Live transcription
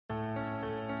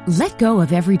Let go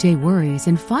of everyday worries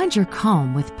and find your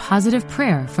calm with positive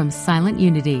prayer from Silent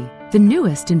Unity, the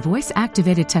newest in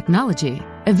voice-activated technology,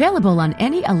 available on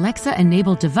any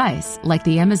Alexa-enabled device like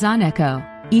the Amazon Echo.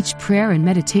 Each prayer and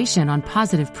meditation on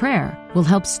positive prayer will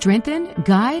help strengthen,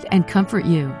 guide, and comfort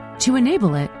you. To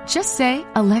enable it, just say,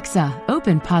 "Alexa,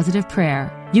 open positive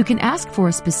prayer." You can ask for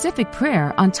a specific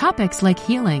prayer on topics like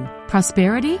healing,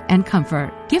 prosperity, and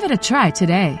comfort. Give it a try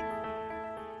today.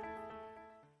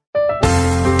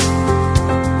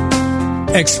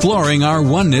 Exploring our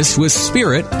oneness with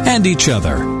Spirit and each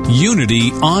other.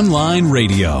 Unity Online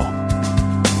Radio.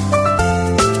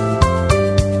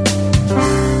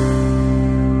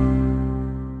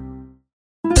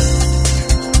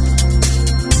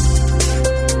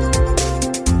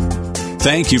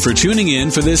 Thank you for tuning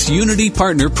in for this Unity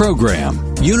Partner Program.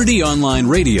 Unity Online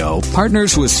Radio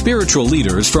partners with spiritual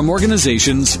leaders from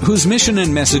organizations whose mission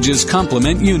and messages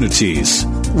complement Unity's.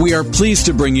 We are pleased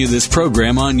to bring you this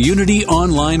program on Unity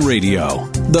Online Radio,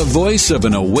 the voice of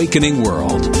an awakening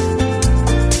world.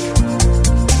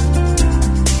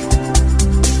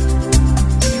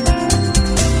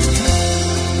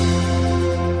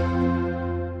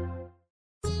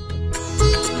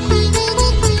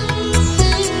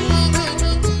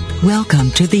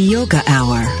 Welcome to the Yoga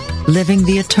Hour, Living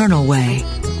the Eternal Way,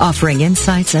 offering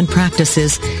insights and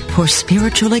practices for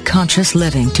spiritually conscious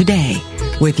living today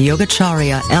with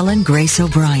Yogacharya Ellen Grace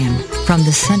O'Brian from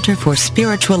the Center for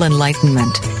Spiritual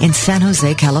Enlightenment in San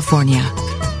Jose, California.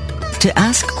 To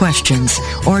ask questions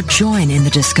or join in the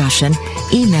discussion,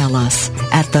 email us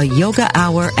at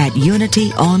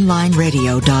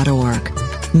theyogahour@unityonlineradio.org.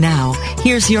 Now,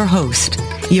 here's your host,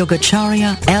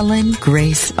 Yogacharya Ellen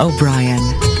Grace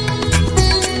O'Brian.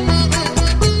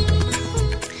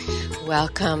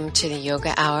 Welcome to the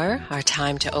Yoga Hour, our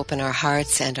time to open our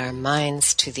hearts and our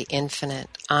minds to the infinite.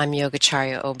 I'm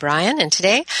Yogacharya O'Brian, and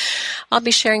today I'll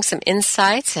be sharing some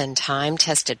insights and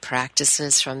time-tested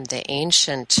practices from the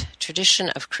ancient tradition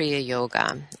of Kriya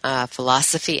Yoga,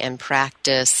 philosophy and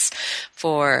practice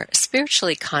for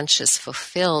spiritually conscious,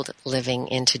 fulfilled living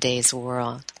in today's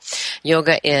world.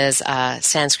 Yoga is a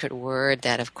Sanskrit word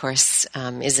that, of course,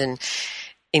 is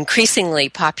increasingly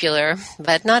popular,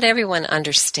 but not everyone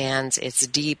understands its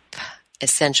deep,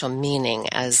 essential meaning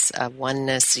as a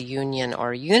oneness, union,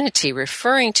 or unity,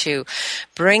 referring to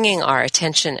bringing our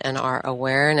attention and our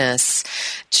awareness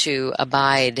to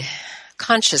abide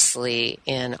consciously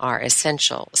in our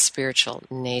essential spiritual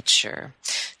nature,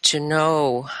 to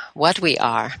know what we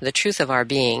are, the truth of our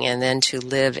being, and then to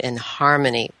live in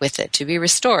harmony with it, to be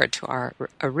restored to our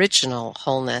original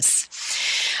wholeness.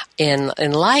 In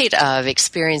light of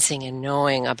experiencing and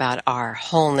knowing about our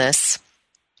wholeness,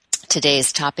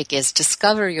 today's topic is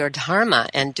discover your Dharma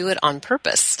and do it on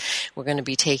purpose. We're going to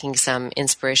be taking some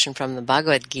inspiration from the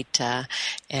Bhagavad Gita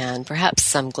and perhaps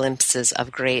some glimpses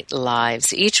of great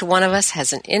lives. Each one of us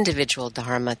has an individual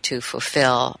Dharma to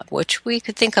fulfill, which we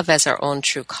could think of as our own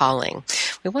true calling.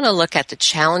 We want to look at the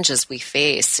challenges we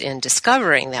face in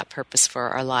discovering that purpose for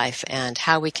our life and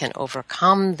how we can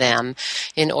overcome them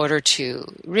in order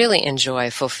to really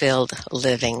enjoy fulfilled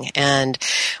living. And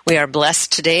we are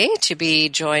blessed today to be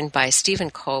joined by Stephen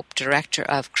Cope, director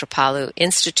of Kripalu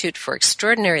Institute for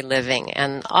Extraordinary Living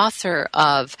and author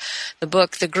of the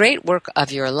book, The Great Work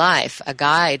of Your Life, a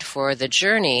guide for the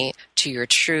journey to your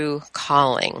true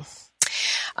calling.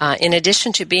 In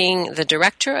addition to being the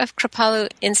director of Kripalu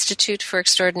Institute for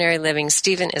Extraordinary Living,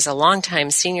 Stephen is a longtime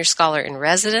senior scholar in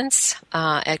residence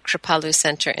at Kripalu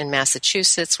Center in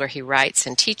Massachusetts, where he writes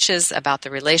and teaches about the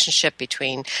relationship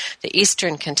between the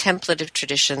Eastern contemplative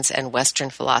traditions and Western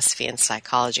philosophy and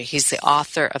psychology. He's the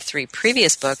author of 3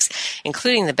 previous books,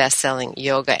 including the best-selling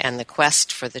Yoga and the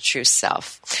Quest for the True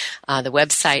Self. The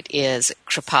website is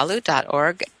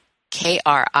kripalu.org.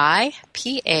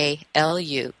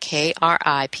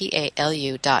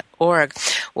 KRIPALU.org.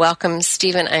 Welcome,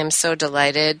 Stephen. I am so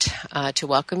delighted to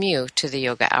welcome you to the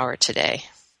Yoga Hour today.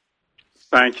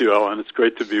 Thank you, Ellen. It's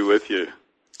great to be with you.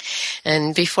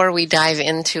 And before we dive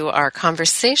into our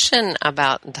conversation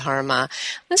about Dharma,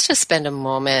 let's just spend a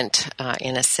moment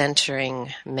in a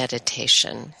centering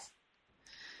meditation.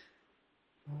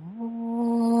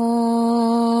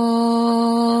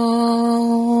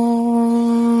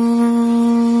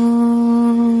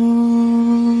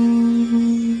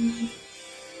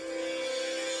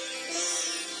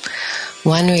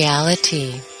 One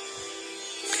reality,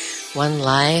 one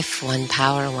life, one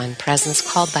power, one presence,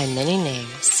 called by many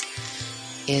names,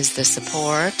 is the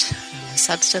support and the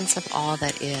substance of all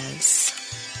that is.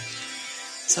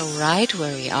 So right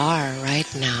where we are right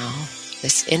now,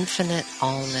 this infinite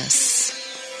allness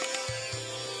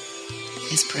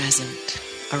is present.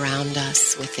 around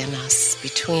us, within us,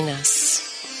 between us,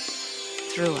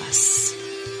 through us.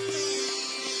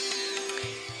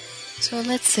 So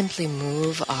let's simply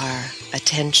move our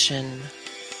attention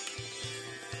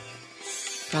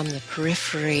from the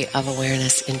periphery of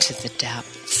awareness into the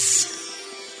depths.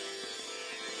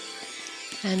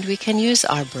 And we can use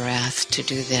our breath to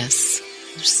do this.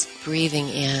 Just breathing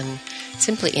in,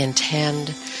 simply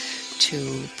intend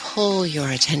to pull your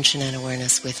attention and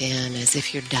awareness within as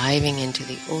if you're diving into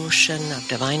the ocean of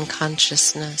divine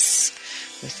consciousness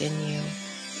within you.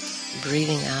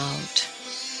 Breathing out,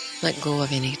 let go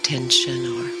of any tension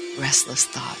or restless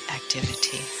thought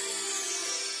activity.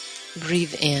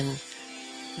 Breathe in,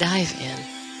 dive in.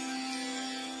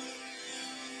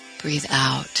 Breathe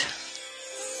out,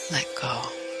 let go.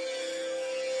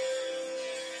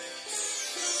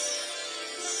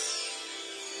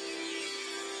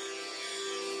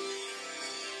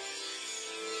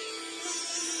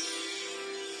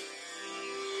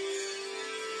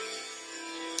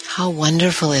 How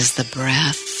wonderful is the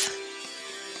breath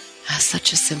as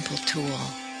such a simple tool.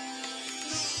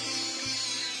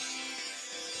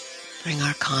 Bring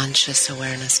our conscious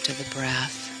awareness to the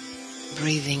breath,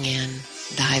 breathing in,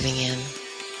 diving in,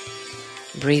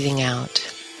 breathing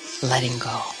out, letting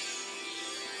go.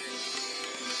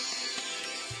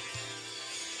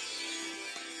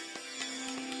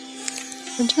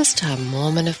 In just a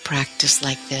moment of practice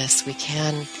like this, we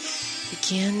can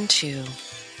begin to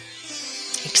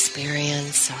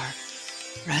experience our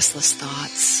restless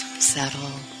thoughts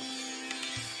settle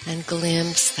and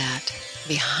glimpse that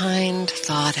behind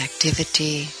thought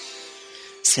activity,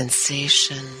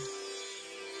 sensation,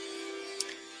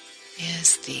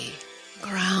 is the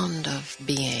ground of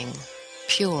being,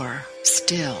 pure,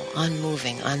 still,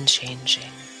 unmoving,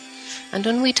 unchanging. And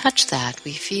when we touch that,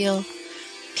 we feel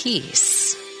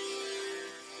peace.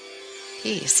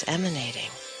 Peace emanating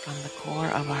from the core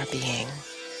of our being.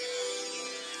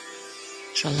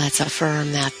 So let's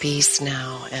affirm that peace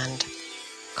now and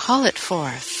call it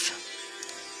forth.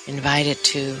 Invite it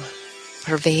to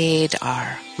pervade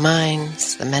our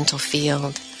minds, the mental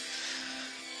field,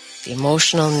 the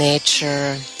emotional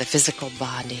nature, the physical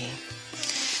body.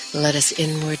 Let us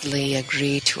inwardly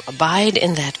agree to abide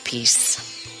in that peace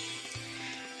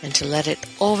and to let it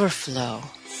overflow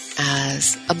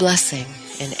as a blessing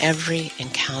in every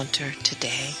encounter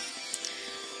today.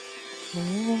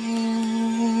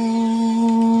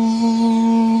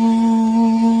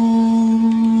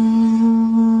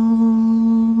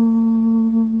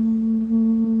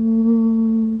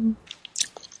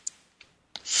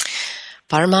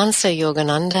 Paramahansa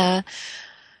Yogananda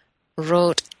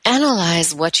wrote,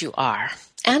 analyze what you are.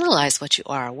 Analyze what you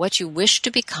are, what you wish to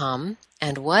become,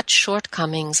 and what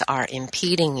shortcomings are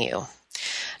impeding you.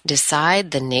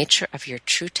 Decide the nature of your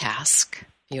true task,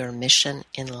 your mission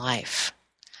in life.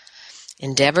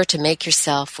 Endeavor to make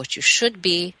yourself what you should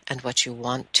be and what you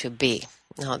want to be.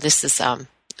 Now, this is a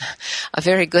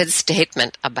very good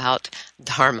statement about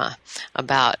Dharma,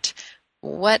 about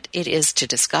what it is to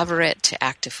discover it, to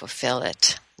act to fulfill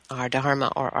it, our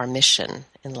Dharma or our mission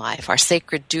in life, our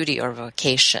sacred duty or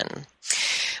vocation.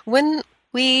 When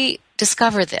we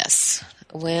discover this,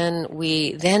 when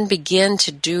we then begin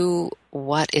to do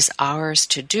what is ours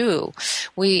to do,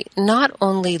 we not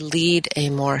only lead a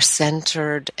more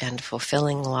centered and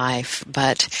fulfilling life,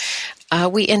 but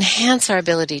we enhance our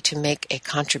ability to make a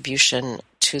contribution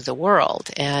to the world.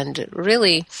 And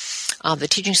really, the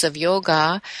teachings of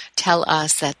yoga tell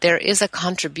us that there is a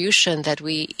contribution that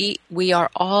we are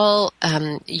all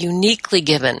uniquely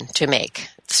given to make.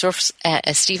 Sort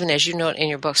of, Stephen, as you note in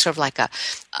your book, sort of like a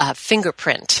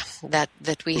fingerprint that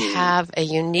we have a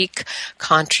unique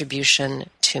contribution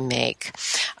to make.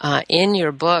 In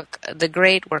your book, The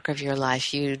Great Work of Your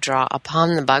Life, you draw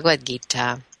upon the Bhagavad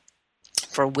Gita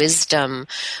for wisdom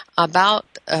about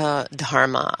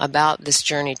Dharma, about this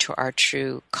journey to our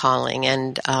true calling.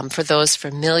 And for those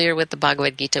familiar with the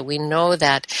Bhagavad Gita, we know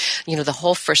that, the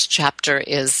whole first chapter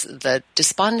is the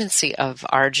despondency of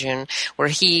Arjuna, where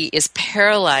he is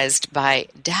paralyzed by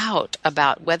doubt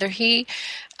about whether he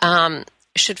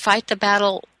should fight the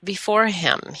battle before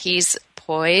him. He's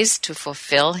poised to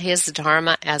fulfill his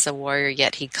dharma as a warrior,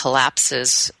 yet he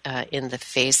collapses in the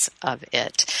face of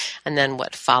it. And then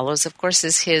what follows, of course,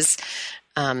 is his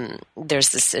there's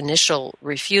this initial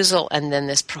refusal and then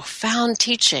this profound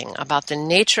teaching about the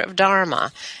nature of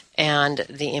dharma and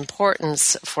the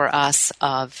importance for us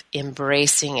of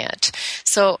embracing it.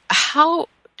 So how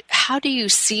do you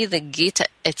see the Gita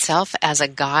itself as a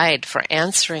guide for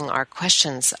answering our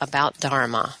questions about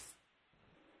dharma?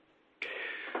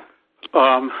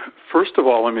 First of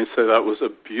all, let me say that was a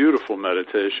beautiful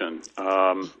meditation.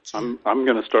 I'm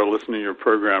going to start listening to your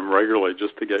program regularly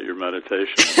just to get your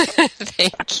meditation.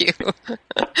 Thank you.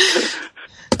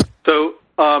 So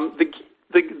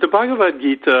the Bhagavad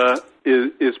Gita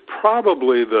is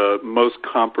probably the most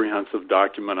comprehensive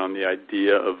document on the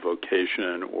idea of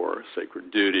vocation or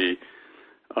sacred duty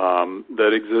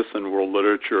that exists in world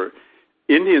literature.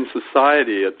 Indian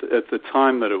society at the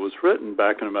time that it was written,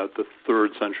 back in about the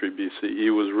 3rd century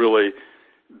BCE, was really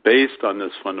based on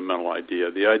this fundamental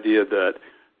idea, the idea that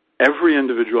every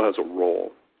individual has a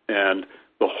role, and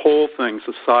the whole thing,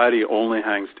 society, only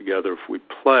hangs together if we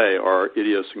play our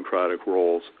idiosyncratic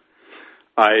roles.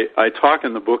 I talk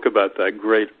in the book about that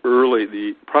great probably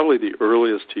the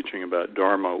earliest teaching about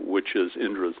Dharma, which is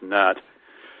Indra's net.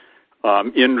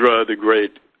 Indra, the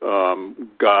great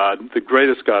god, the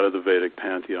greatest god of the Vedic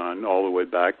pantheon, all the way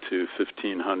back to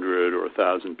 1500 or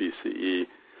 1000 BCE.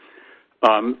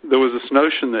 There was this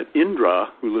notion that Indra,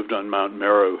 who lived on Mount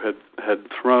Meru, had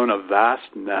thrown a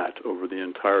vast net over the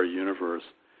entire universe.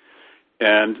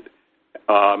 And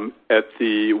at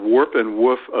the warp and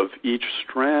woof of each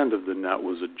strand of the net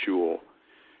was a jewel.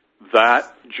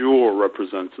 That jewel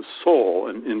represents a soul,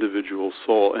 an individual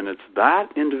soul, and it's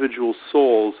that individual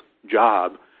soul's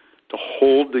job to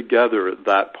hold together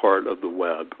that part of the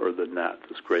web, or the net,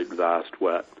 this great vast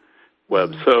web.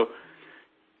 Mm-hmm. So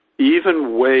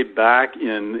even way back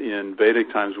in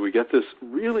Vedic times, we get this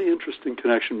really interesting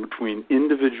connection between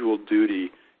individual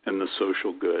duty and the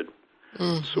social good,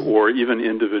 or even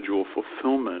individual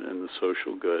fulfillment in the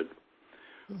social good.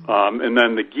 And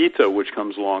then the Gita, which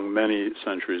comes along many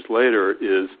centuries later,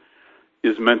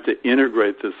 is meant to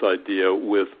integrate this idea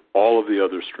with all of the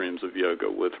other streams of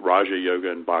yoga, with Raja Yoga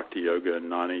and Bhakti Yoga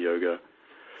and Jnana Yoga.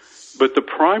 But the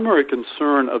primary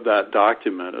concern of that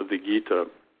document, of the Gita,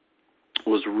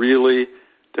 was really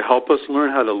to help us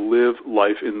learn how to live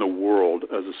life in the world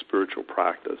as a spiritual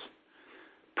practice.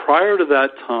 Prior to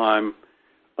that time,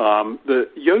 the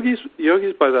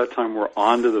yogis by that time were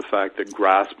onto the fact that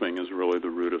grasping is really the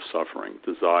root of suffering,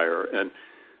 desire. And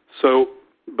so,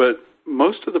 but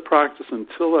most of the practice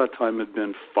until that time had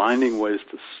been finding ways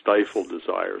to stifle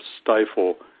desire,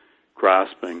 stifle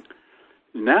grasping.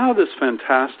 Now this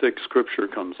fantastic scripture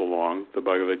comes along, the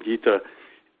Bhagavad Gita,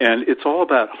 and it's all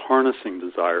about harnessing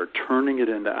desire, turning it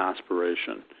into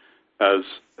aspiration. As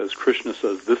Krishna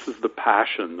says, this is the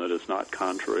passion that is not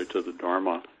contrary to the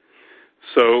Dharma.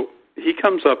 So he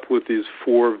comes up with these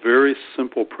 4 very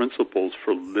simple principles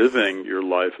for living your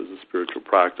life as a spiritual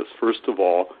practice. First of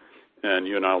all, and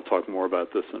you and I will talk more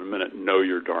about this in a minute, know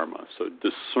your Dharma. So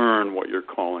discern what your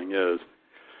calling is.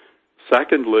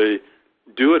 Secondly,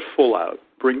 do it full out.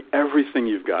 Bring everything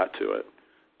you've got to it.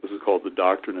 This is called the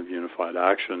doctrine of unified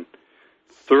action.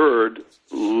 Third,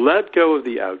 let go of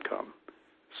the outcome.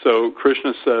 So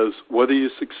Krishna says, whether you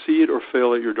succeed or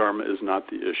fail at your Dharma is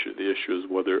not the issue. The issue is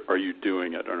whether are you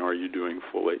doing it and are you doing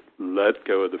fully. Let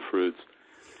go of the fruits.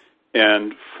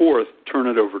 And fourth, turn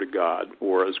it over to God,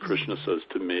 or as Krishna says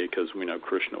to me, because we know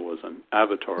Krishna was an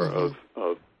avatar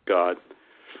of God.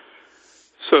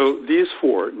 So these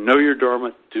 4, know your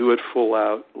Dharma, do it full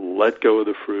out, let go of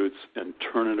the fruits, and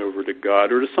turn it over to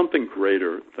God, or to something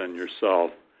greater than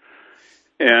yourself.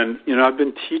 And, I've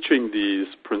been teaching these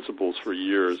principles for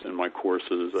years in my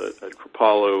courses at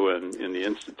Kripalu and in the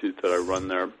institute that I run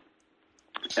there.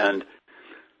 And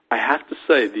I have to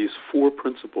say, these 4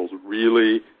 principles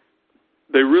really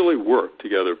work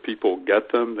together. People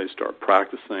get them, they start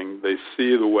practicing, they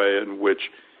see the way in which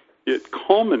it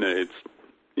culminates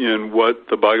in what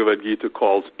the Bhagavad Gita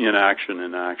calls inaction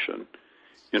in action.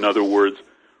 In other words,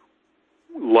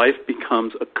 life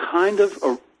becomes a kind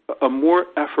of a more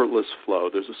effortless flow.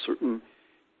 There's a certain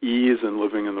ease in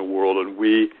living in the world, and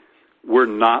we're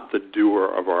not the doer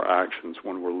of our actions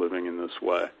when we're living in this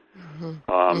way.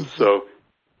 So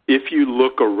if you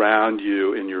look around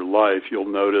you in your life, you'll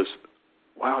notice,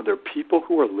 wow, there are people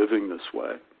who are living this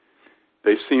way.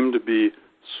 They seem to be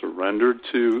surrendered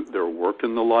to their work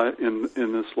in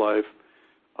this life.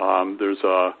 There's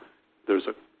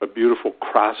a beautiful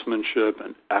craftsmanship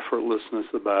and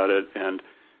effortlessness about it, and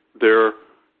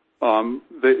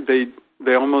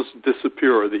they almost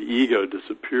disappear, or the ego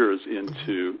disappears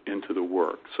into the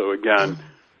work. So again,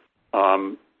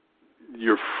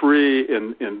 you're free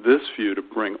in this view to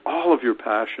bring all of your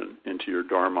passion into your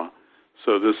Dharma.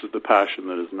 So this is the passion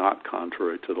that is not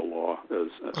contrary to the law,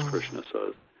 as Krishna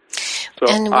says. So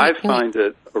I find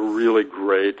it a really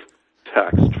great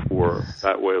text for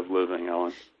that way of living,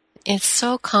 Ellen. It's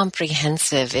so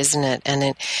comprehensive, isn't it?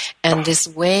 And this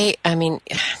way,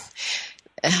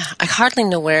 I hardly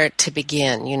know where to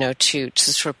begin, to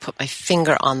sort of put my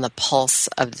finger on the pulse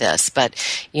of this. But,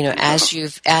 as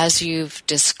you've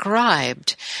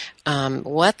described,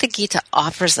 what the Gita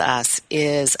offers us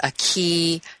is a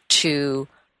key to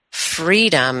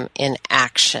freedom in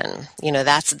action.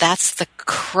 That's the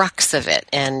crux of it.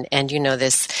 And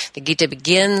the Gita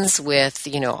begins with,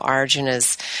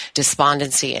 Arjuna's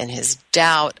despondency and his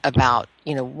doubt about,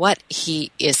 what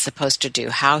he is supposed to do,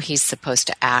 how he's supposed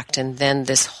to act. And then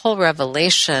this whole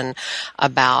revelation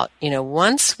about,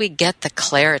 once we get the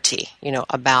clarity,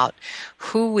 about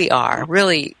who we are,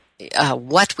 really,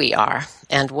 what we are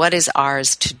and what is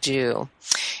ours to do,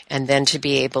 and then to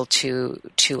be able to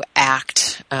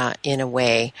act in a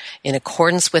way in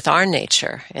accordance with our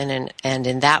nature, and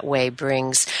in that way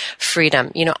brings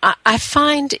freedom. I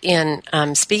find in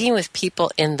speaking with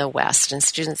people in the West and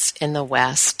students in the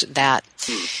West that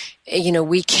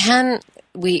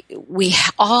we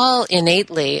all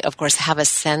innately, of course, have a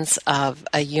sense of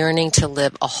a yearning to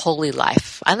live a holy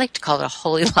life. I like to call it a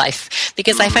holy life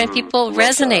because I find people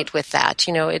resonate with that.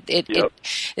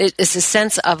 It's a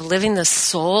sense of living the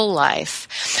soul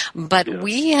life. But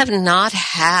we have not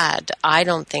had, I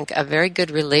don't think, a very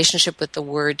good relationship with the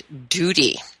word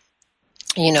duty.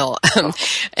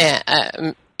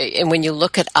 And when you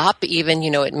look it up, even,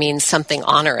 it means something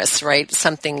onerous, right?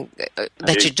 Something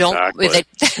that you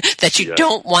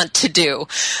don't want to do.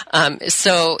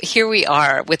 So here we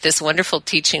are with this wonderful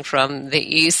teaching from the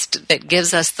East that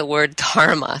gives us the word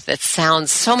dharma that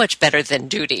sounds so much better than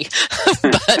duty.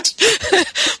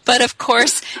 but of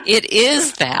course it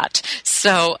is that.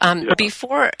 So,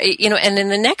 before, and in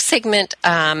the next segment,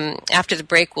 after the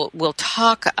break, we'll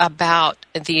talk about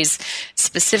these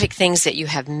specific things that you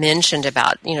have mentioned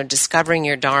about, discovering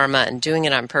your Dharma and doing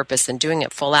it on purpose and doing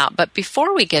it full out. But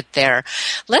before we get there,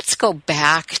 let's go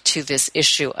back to this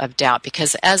issue of doubt,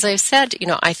 because as I said,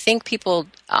 I think people,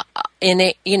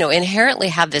 inherently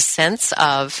have this sense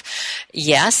of,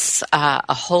 yes,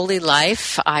 a holy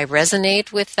life. I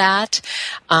resonate with that.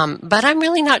 But I'm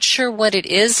really not sure what it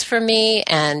is for me.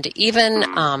 And even,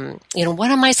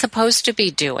 what am I supposed to be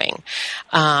doing?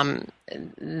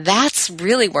 That's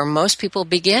really where most people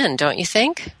begin, don't you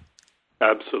think?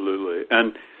 Absolutely.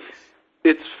 And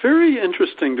it's very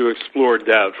interesting to explore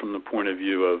doubt from the point of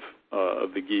view of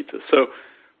the Gita. So,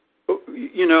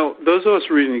 those of us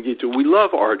reading the Gita, we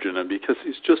love Arjuna because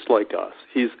he's just like us.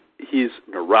 He's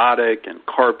neurotic and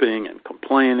carping and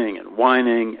complaining and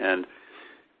whining and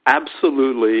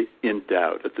absolutely in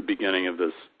doubt at the beginning of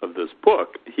this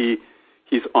book. He's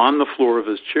on the floor of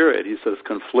his chariot. He says,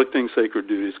 conflicting sacred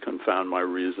duties confound my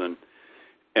reason.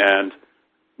 And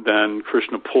then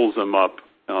Krishna pulls him up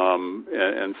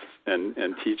and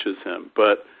teaches him.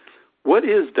 But what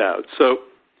is doubt? So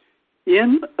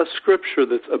in a scripture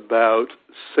that's about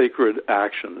sacred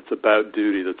action, that's about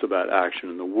duty, that's about action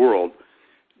in the world,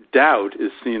 doubt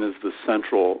is seen as the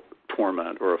central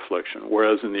torment or affliction.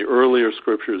 Whereas in the earlier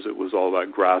scriptures it was all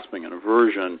about grasping and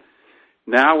aversion.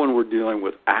 Now when we're dealing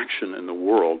with action in the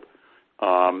world,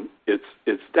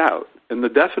 it's doubt. And the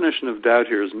definition of doubt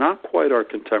here is not quite our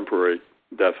contemporary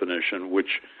definition,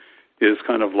 which is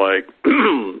kind of like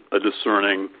a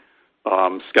discerning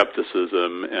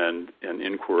skepticism and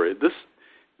inquiry.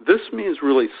 This means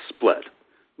really split,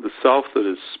 the self that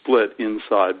is split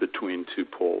inside between two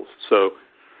poles. So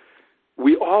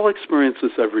we all experience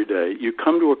this every day. You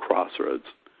come to a crossroads.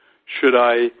 Should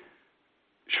I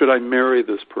marry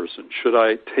this person? Should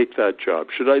I take that job?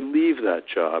 Should I leave that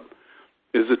job?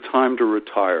 Is it time to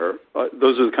retire?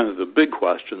 Those are kind of the big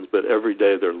questions, but every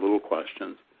day they're little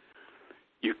questions.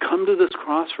 You come to this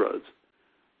crossroads.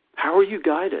 How are you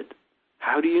guided?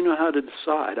 How do you know how to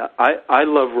decide? I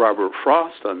love Robert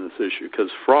Frost on this issue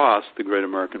because Frost, the great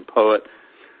American poet,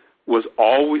 was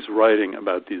always writing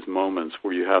about these moments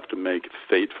where you have to make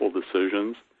fateful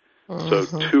decisions. So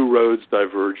two roads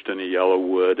diverged in a yellow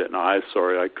wood, and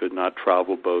sorry I could not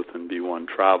travel both and be one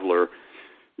traveler.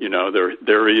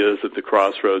 There he is at the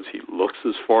crossroads. He looks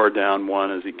as far down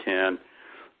one as he can,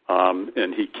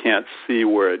 and he can't see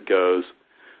where it goes.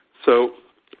 So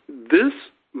this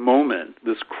moment,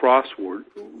 this crossroad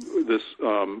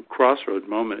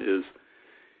moment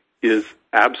is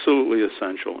absolutely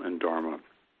essential in Dharma.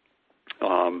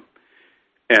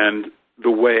 And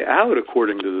the way out,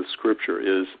 according to the scripture,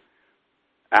 is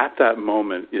at that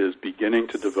moment is beginning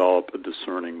to develop a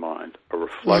discerning mind, a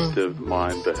reflective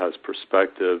mind that has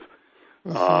perspective.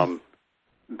 Of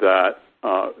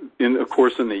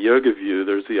course, in the yoga view,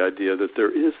 there's the idea that there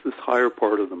is this higher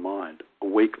part of the mind,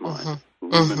 awake mind,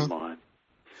 lumen mind,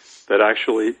 that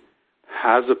actually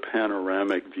has a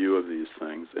panoramic view of these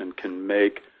things and can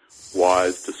make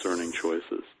wise, discerning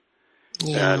choices.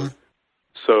 Yeah. And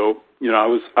so,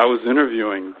 I was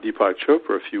interviewing Deepak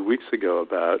Chopra a few weeks ago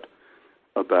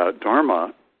about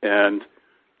Dharma, and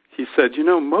he said,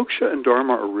 moksha and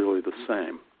Dharma are really the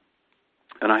same.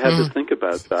 And I had to think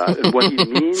about that. And what he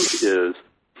means is,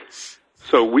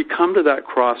 so we come to that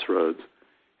crossroads,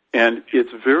 and it's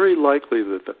very likely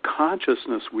that the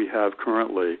consciousness we have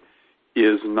currently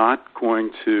is not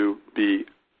going to be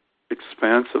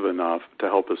expansive enough to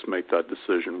help us make that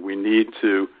decision. We need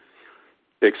to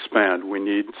expand. We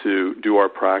need to do our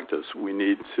practice. We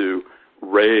need to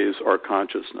raise our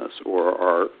consciousness or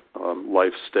our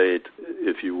life state,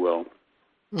 if you will.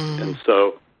 And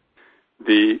so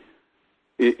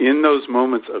in those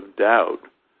moments of doubt,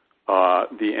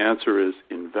 the answer is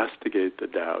investigate the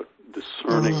doubt,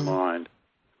 discerning mind,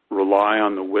 rely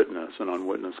on the witness and on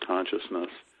witness consciousness.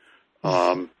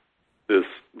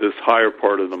 This higher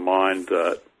part of the mind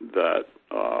that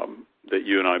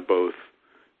you and I both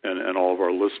and all of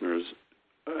our listeners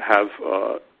have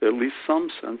at least some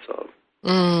sense of.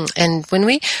 And when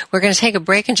we're going to take a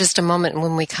break in just a moment, and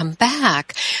when we come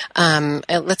back,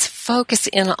 let's focus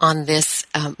in on this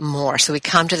more. So we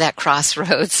come to that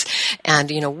crossroads,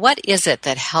 and what is it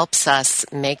that helps us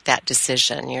make that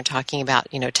decision? You're talking about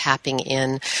tapping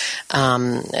in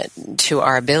to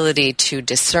our ability to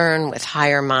discern with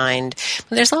higher mind.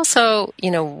 But there's also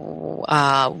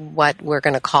what we're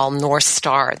going to call North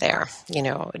Star there.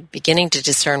 Beginning to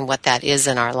discern what that is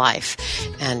in our life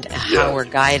and how we're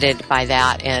guided by that.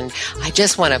 And I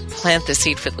just want to plant the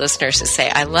seed for the listeners to say,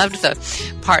 I loved the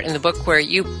part in the book where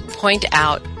you point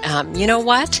out, you know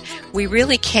what? We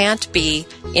really can't be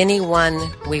anyone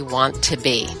we want to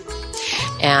be.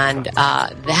 And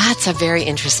that's a very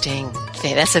interesting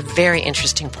thing. That's a very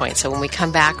interesting point. So when we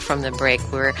come back from the break,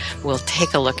 we'll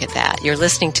take a look at that. You're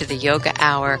listening to the Yoga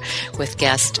Hour with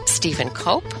guest Stephen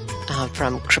Cope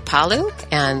from Kripalu,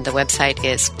 and the website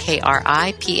is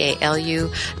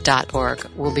kripalu.org.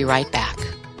 We'll be right back.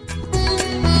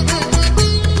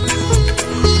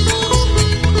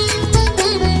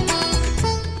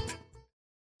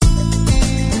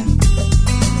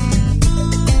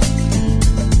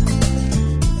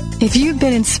 If you've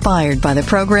been inspired by the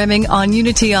programming on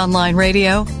Unity Online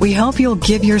Radio, we hope you'll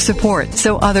give your support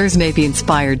so others may be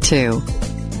inspired too.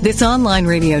 This online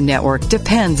radio network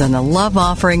depends on the love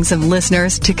offerings of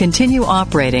listeners to continue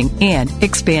operating and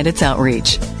expand its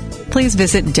outreach. Please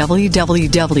visit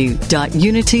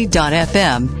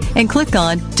www.unity.fm and click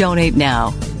on Donate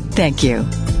Now. Thank you.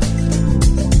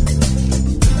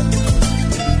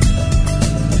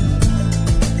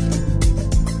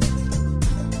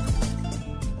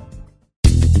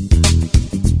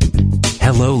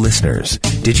 Hello, listeners.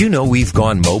 Did you know we've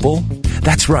gone mobile?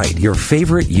 That's right. Your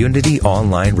favorite Unity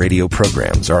online radio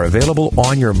programs are available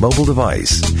on your mobile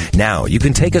device. Now you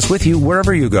can take us with you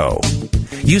wherever you go.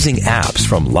 Using apps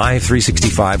from Live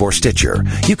 365 or Stitcher,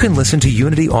 you can listen to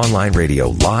Unity Online Radio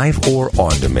live or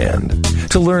on demand.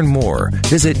 To learn more,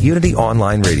 visit Unity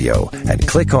Online Radio and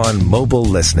click on Mobile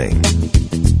Listening.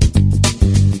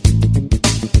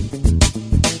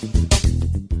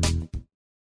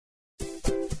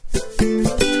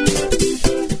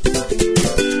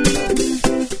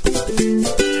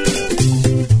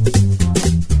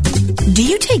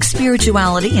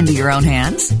 Spirituality into your own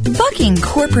hands? Bucking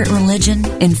corporate religion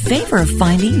in favor of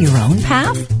finding your own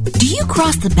path? Do you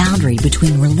cross the boundary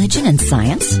between religion and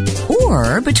science?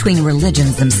 Or between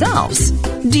religions themselves?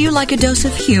 Do you like a dose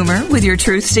of humor with your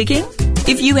truth-seeking?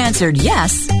 If you answered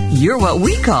yes, you're what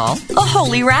we call a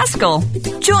holy rascal.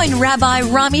 Join Rabbi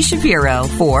Rami Shapiro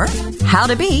for How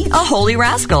to Be a Holy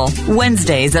Rascal,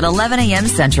 Wednesdays at 11 a.m.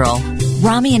 Central.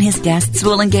 Rami and his guests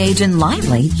will engage in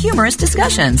lively, humorous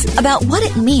discussions about what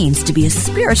it means to be a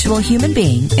spiritual human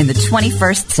being in the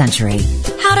 21st century.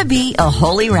 How to Be a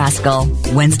Holy Rascal,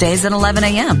 Wednesdays at 11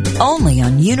 a.m., only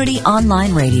on Unity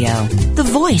Online Radio, the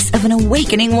voice of an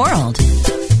awakening world.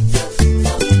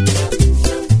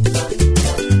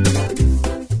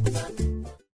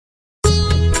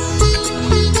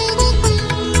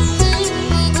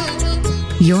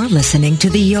 You're listening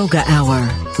to the Yoga Hour,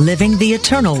 Living the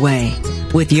Eternal Way,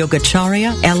 with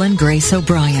Yogacharya Ellen Grace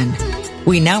O'Brian.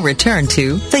 We now return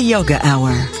to the Yoga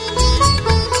Hour.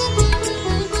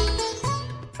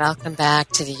 Welcome back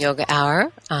to the Yoga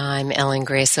Hour. I'm Ellen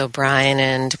Grace O'Brian,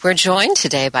 and we're joined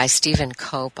today by Stephen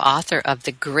Cope, author of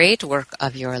The Great Work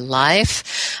of Your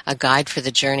Life, a guide for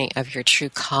the journey of your true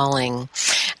calling.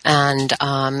 And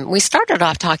we started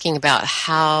off talking about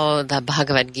how the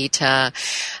Bhagavad Gita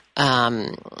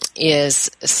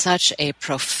is such a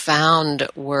profound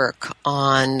work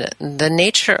on the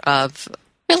nature of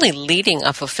really leading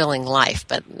a fulfilling life,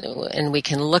 and we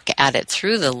can look at it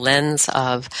through the lens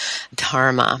of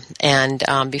Dharma. And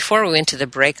before we went to the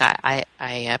break,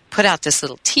 I put out this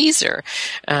little teaser,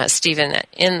 Stephen.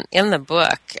 In the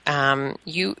book,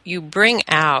 you bring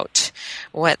out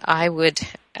what I would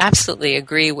absolutely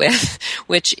agree with,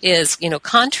 which is,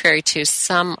 contrary to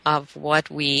some of what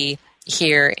we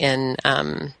hear in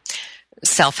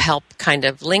self-help kind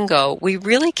of lingo, we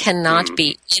really cannot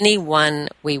be anyone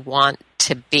we want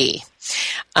to be.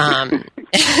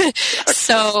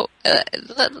 So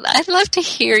I'd love to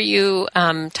hear you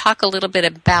talk a little bit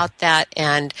about that,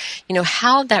 and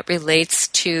how that relates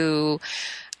to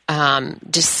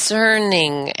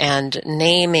discerning and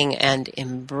naming and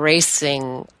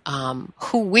embracing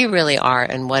who we really are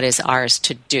and what is ours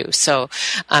to do. So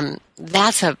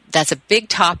that's a big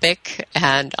topic,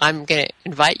 and I'm going to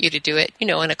invite you to do it,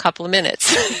 in a couple of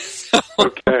minutes.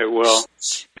 Okay, well,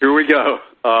 here we go.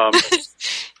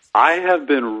 I have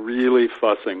been really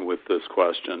fussing with this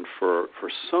question for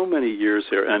so many years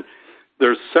here, and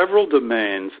there's several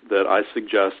domains that I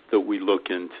suggest that we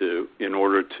look into in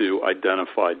order to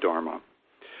identify Dharma.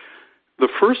 The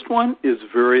first one is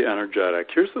very energetic.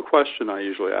 Here's the question I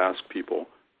usually ask people.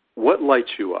 What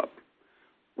lights you up?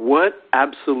 What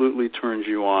absolutely turns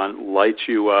you on, lights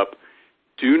you up?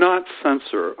 Do not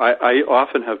censor. I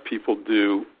often have people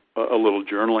do a little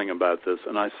journaling about this,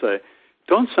 and I say,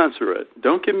 don't censor it.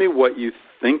 Don't give me what you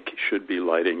think should be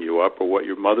lighting you up or what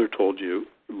your mother told you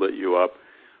lit you up.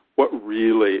 What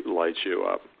really lights you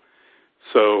up?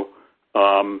 So,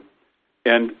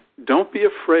 and don't be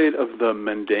afraid of the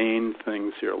mundane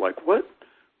things here. Like, what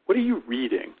are you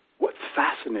reading? What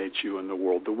fascinates you in the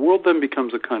world? The world then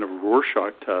becomes a kind of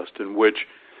Rorschach test in which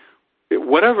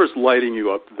whatever's lighting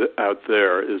you up out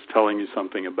there is telling you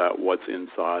something about what's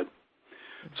inside.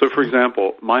 So, for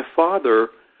example, my father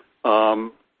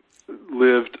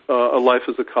lived a life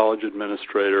as a college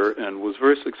administrator and was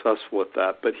very successful at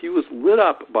that, but he was lit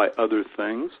up by other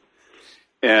things,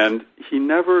 and he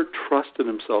never trusted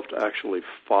himself to actually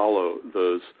follow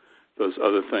those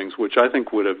other things, which I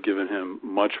think would have given him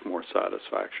much more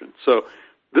satisfaction. So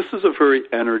this is a very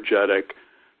energetic,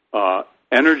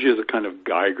 energy is a kind of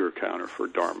Geiger counter for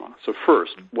Dharma. So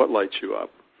first, what lights you up?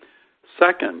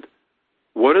 Second,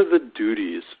 what are the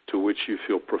duties to which you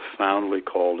feel profoundly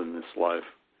called in this life?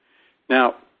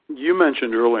 Now, you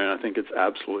mentioned earlier, and I think it's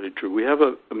absolutely true, we have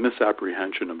a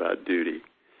misapprehension about duty.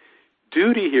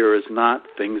 Duty here is not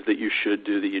things that you should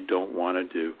do that you don't want to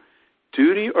do.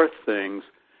 Duty are things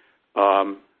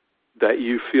that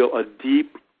you feel a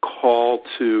deep call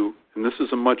to, and this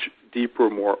is a much deeper,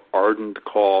 more ardent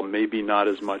call, maybe not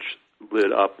as much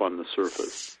lit up on the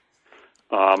surface.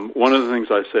 One of the things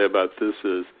I say about this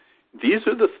is, these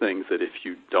are the things that if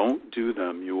you don't do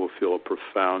them, you will feel a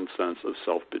profound sense of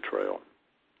self-betrayal.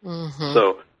 Mm-hmm.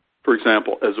 So, for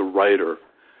example, as a writer,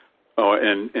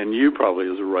 and you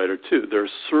probably as a writer too,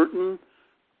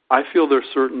 I feel there's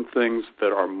certain things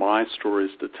that are my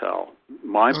stories to tell,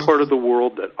 my part of the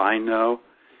world that I know,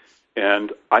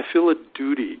 and I feel a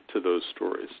duty to those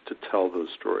stories, to tell those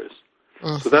stories.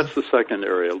 Mm-hmm. So that's the second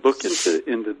area. Look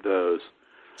into those.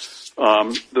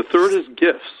 The third is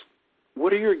gifts.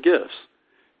 What are your gifts?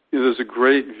 There's a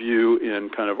great view in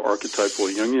kind of archetypal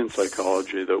Jungian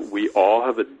psychology that we all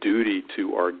have a duty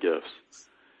to our gifts.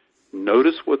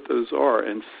 Notice what those are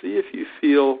and see if you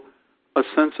feel a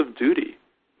sense of duty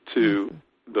to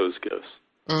those gifts.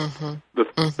 Mm-hmm.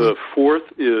 The fourth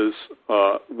is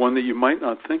one that you might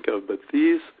not think of, but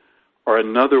these are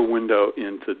another window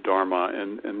into Dharma,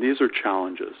 and these are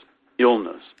challenges,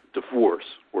 illness, divorce,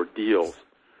 ordeals.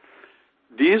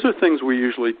 These are things we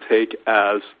usually take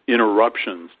as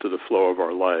interruptions to the flow of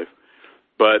our life,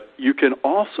 but you can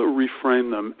also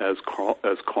reframe them as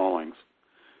callings.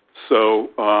 So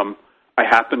I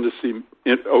happened to see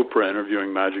Oprah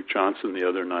interviewing Magic Johnson the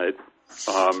other night,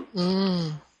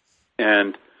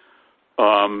 and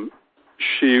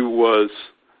she was,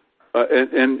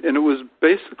 and it was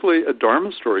basically a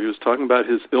Dharma story. He was talking about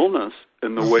his illness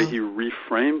and the way he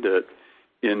reframed it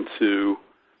into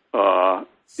a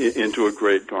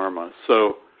great Dharma.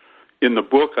 So in the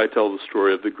book, I tell the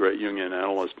story of the great Jungian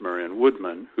analyst Marianne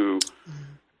Woodman, who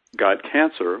got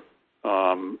cancer,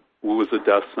 was a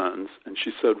death sentence, and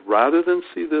she said, rather than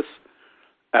see this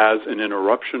as an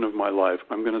interruption of my life,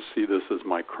 I'm going to see this as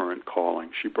my current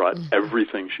calling. She brought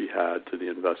everything she had to the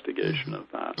investigation of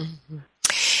that.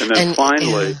 And then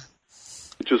finally,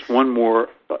 just one more,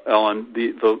 Ellen,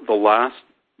 the last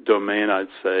domain I'd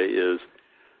say is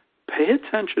pay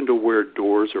attention to where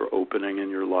doors are opening in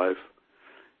your life.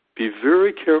 Be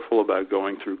very careful about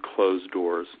going through closed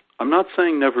doors. I'm not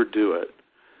saying never do it,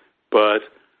 but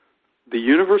the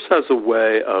universe has a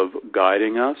way of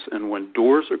guiding us, and when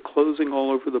doors are closing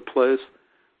all over the place,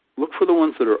 look for the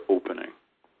ones that are opening.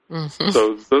 Mm-hmm.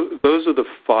 So those are the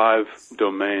 5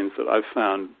 domains that I've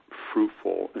found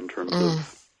fruitful in terms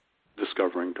of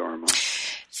discovering Dharma.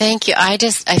 Thank you. I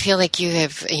feel like you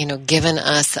have, given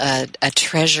us a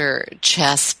treasure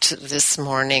chest this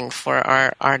morning for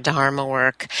our Dharma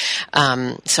work.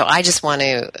 So I just want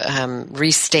to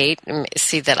restate,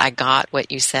 see that I got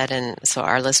what you said, and so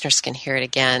our listeners can hear it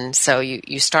again. So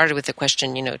you started with the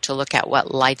question, to look at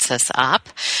what lights us up,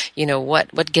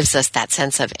 what gives us that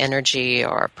sense of energy,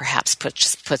 or perhaps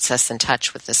puts us in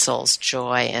touch with the soul's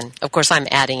joy. And of course, I'm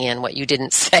adding in what you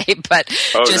didn't say, but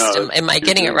am I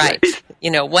getting it right?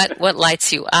 What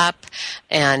lights you up,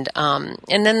 and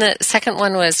then the second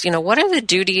one was, what are the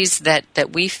duties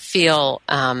that we feel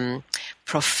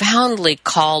profoundly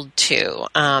called to,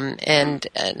 and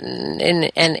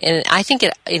I think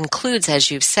it includes, as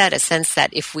you've said, a sense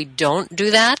that if we don't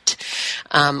do that,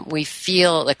 we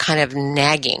feel a kind of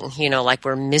nagging, like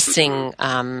we're missing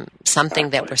something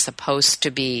that we're supposed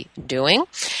to be doing.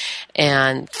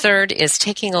 And third is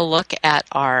taking a look at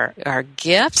our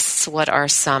gifts. What are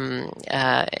some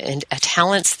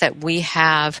talents that we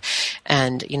have,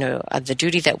 and the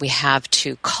duty that we have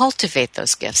to cultivate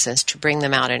those gifts is to bring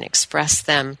them out and express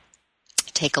them.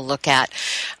 Take a look at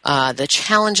the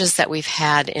challenges that we've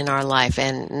had in our life,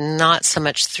 and not so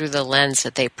much through the lens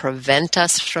that they prevent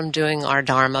us from doing our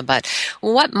Dharma, but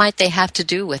what might they have to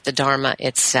do with the Dharma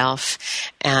itself.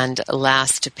 And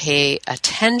last, to pay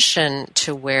attention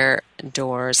to where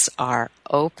doors are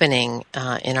opening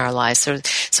in our lives.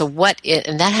 So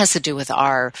and that has to do with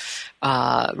our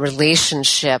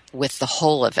relationship with the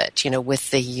whole of it, with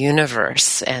the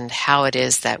universe, and how it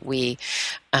is that we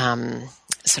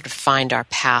sort of find our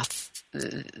path,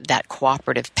 that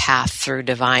cooperative path through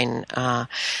divine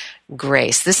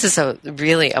grace. This is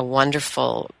really a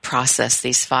wonderful process.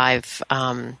 These 5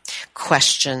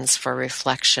 questions for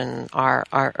reflection are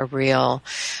a real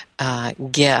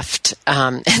gift.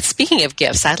 And speaking of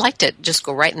gifts, I'd like to just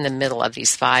go right in the middle of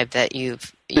these 5 that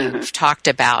you've talked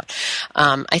about.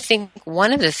 I think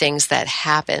one of the things that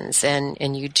happens,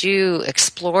 and you do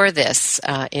explore this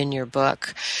in your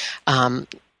book,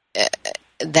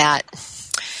 that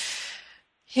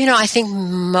I think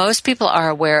most people are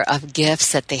aware of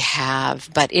gifts that they have,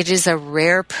 but it is a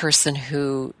rare person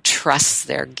who trusts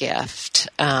their gift,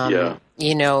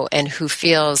 and who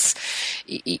feels,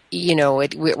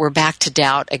 we're back to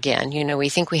doubt again. We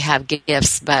think we have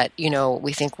gifts, but,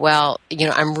 we think, well,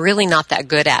 I'm really not that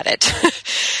good at it.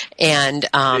 And,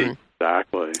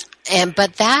 exactly.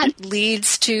 But that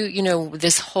leads to,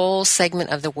 this whole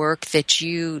segment of the work that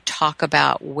you talk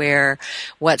about, where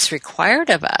what's required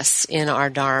of us in our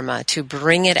Dharma to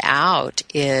bring it out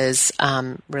is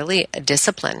really a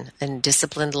discipline, and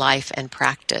disciplined life and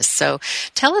practice. So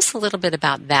tell us a little bit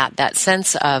about that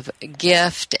sense of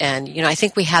gift. And, I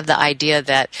think we have the idea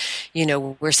that,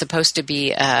 we're supposed to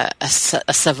be a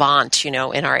savant, in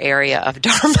our area of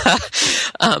Dharma.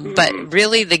 But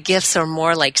really the gifts are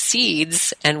more like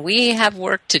seeds, and we have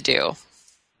work to do.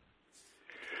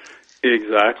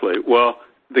 Exactly. Well,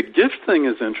 the gift thing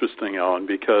is interesting, Ellen,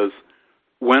 because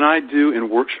when I do in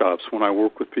workshops, when I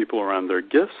work with people around their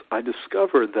gifts, I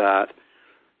discover that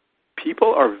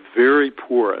people are very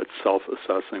poor at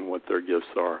self-assessing what their gifts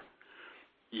are.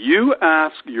 You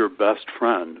ask your best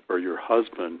friend or your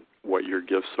husband what your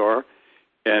gifts are,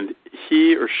 and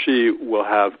he or she will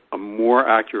have a more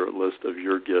accurate list of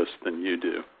your gifts than you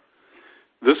do.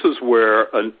 This is where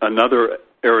another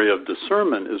area of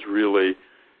discernment is really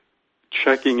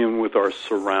checking in with our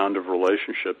surround of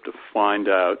relationship to find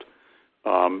out,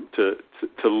 to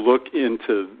look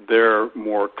into their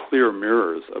more clear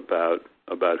mirrors about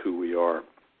who we are.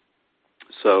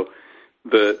 So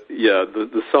the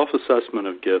self-assessment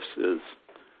of gifts is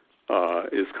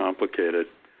complicated.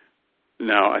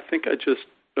 Now, I think I just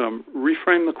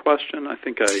reframe the question. I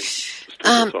think I just took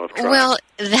us off track. Well,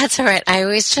 that's all right. I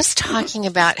was just talking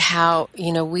about how,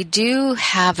 we do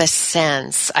have a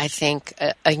sense, I think,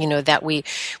 that we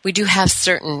do have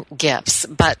certain gifts,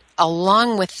 but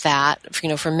along with that,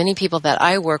 for many people that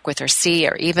I work with or see,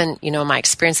 or even, my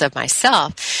experience of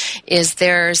myself, is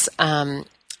there's a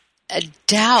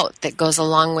doubt that goes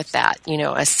along with that,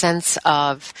 a sense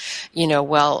of,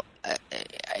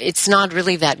 it's not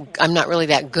really that, I'm not really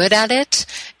that good at it,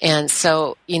 and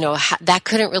so, that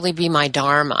couldn't really be my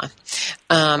Dharma.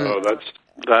 That's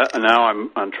that. Now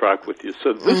I'm on track with you.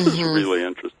 So this is really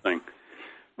interesting.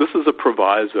 This is a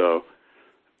proviso.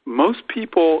 Most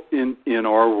people in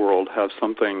our world have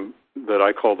something that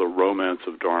I call the romance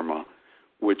of Dharma,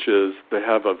 which is they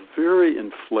have a very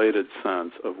inflated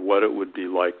sense of what it would be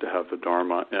like to have the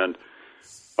Dharma, and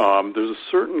there's a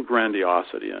certain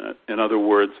grandiosity in it. In other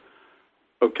words,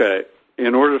 okay,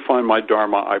 in order to find my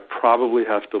Dharma, I probably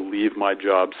have to leave my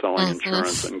job selling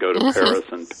insurance and go to Paris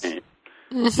and paint.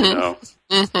 You know,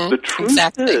 the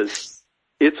truth is,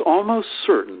 it's almost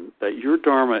certain that your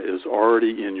Dharma is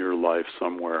already in your life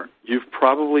somewhere. You've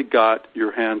probably got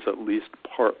your hands at least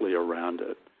partly around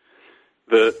it.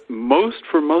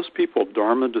 For most people,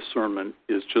 Dharma discernment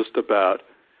is just about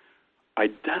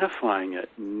identifying it,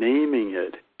 naming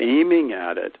it, aiming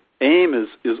at it. Aim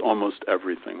is almost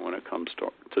everything when it comes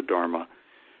to Dharma.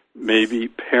 Maybe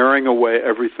paring away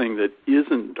everything that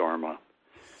isn't Dharma.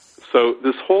 So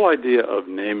this whole idea of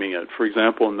naming it, for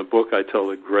example, in the book I tell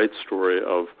a great story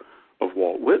of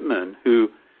Walt Whitman,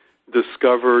 who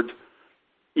discovered,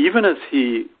 even as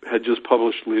he had just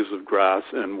published Leaves of Grass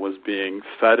and was being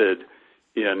feted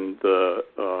in the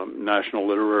national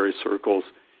literary circles,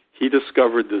 he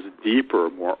discovered this deeper,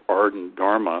 more ardent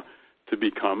Dharma to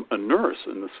become a nurse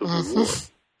in the Civil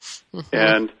War.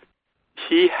 And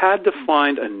he had to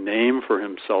find a name for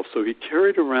himself, so he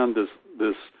carried around this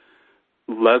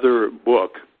leather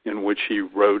book in which he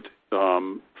wrote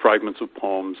fragments of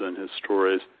poems and his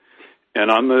stories.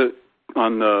 And on the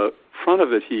front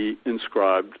of it, he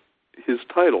inscribed his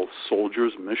title,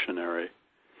 Soldier's Missionary.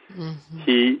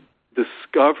 He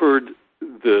discovered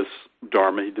this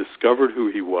Dharma. He discovered who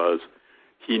he was.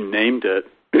 He named it,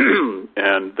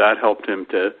 and that helped him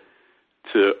to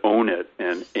own it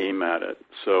and aim at it.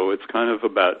 So it's kind of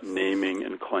about naming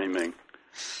and claiming.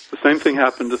 The same thing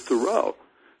happened to Thoreau.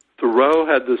 Thoreau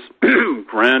had this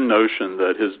grand notion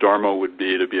that his Dharma would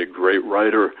be to be a great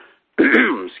writer,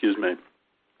 excuse me,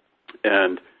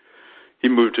 and he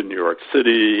moved to New York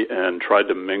City and tried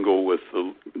to mingle with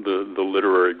the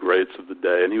literary greats of the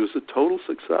day, and he was a total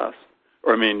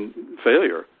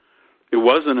failure. It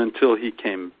wasn't until he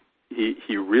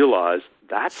realized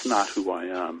that's not who I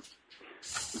am,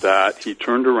 that he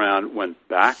turned around, went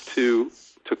back to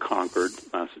Concord,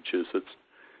 Massachusetts.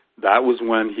 That was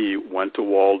when he went to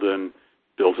Walden,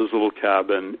 built his little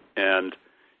cabin, and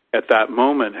at that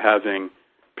moment, having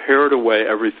pared away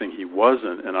everything he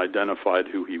wasn't and identified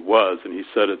who he was, and he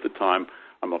said at the time,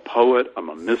 I'm a poet, I'm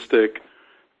a mystic,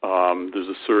 there's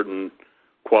a certain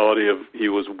quality of, he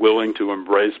was willing to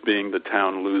embrace being the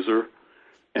town loser,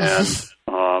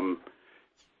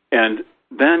 and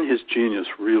then his genius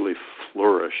really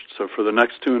flourished. So for the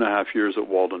next 2.5 years at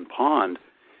Walden Pond,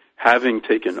 having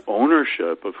taken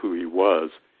ownership of who he was,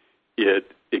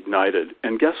 it ignited.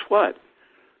 And guess what?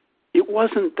 It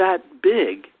wasn't that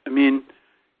big. I mean,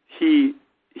 he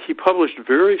published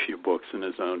very few books in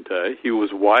his own day. He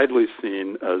was widely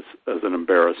seen as an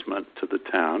embarrassment to the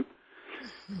town.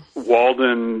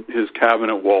 Walden, his cabin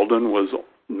at Walden was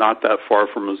not that far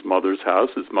from his mother's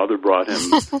house. His mother brought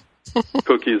him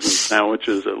cookies and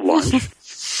sandwiches at lunch.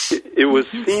 It was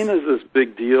seen as this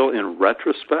big deal in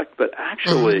retrospect, but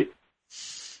actually,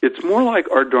 it's more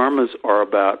like our dharmas are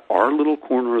about our little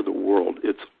corner of the world.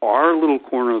 It's our little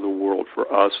corner of the world for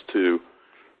us to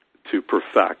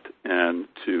perfect and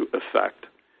to effect.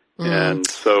 And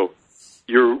so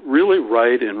you're really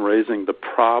right in raising the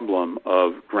problem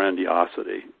of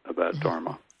grandiosity about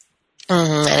dharma.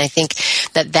 And I think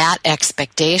that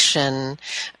expectation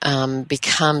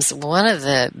becomes one of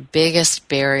the biggest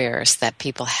barriers that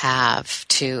people have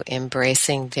to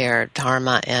embracing their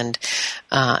dharma and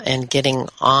getting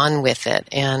on with it.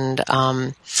 And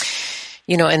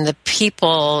and the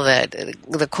people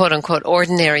the quote unquote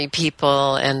ordinary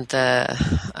people and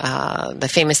the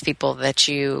famous people that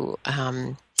you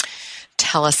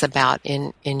tell us about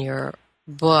in your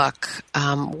book,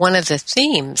 one of the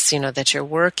themes, that you're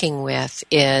working with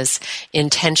is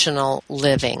intentional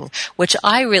living, which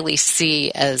I really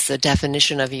see as the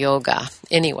definition of yoga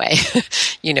anyway,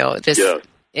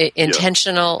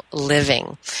 intentional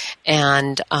living.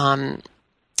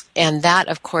 And that,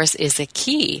 of course, is a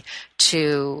key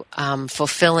to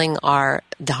fulfilling our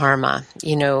dharma.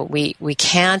 We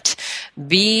can't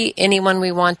be anyone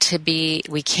we want to be.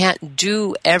 We can't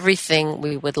do everything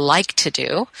we would like to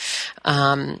do.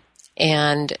 And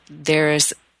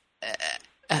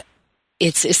it's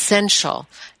essential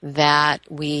that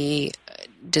we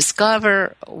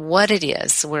discover what it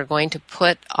is we're going to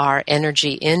put our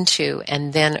energy into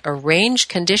and then arrange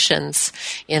conditions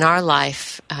in our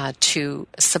life to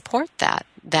support that.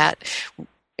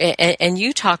 And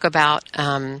you talk about,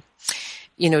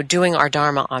 doing our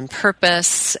dharma on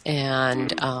purpose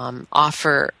and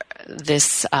offer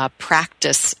this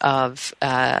practice of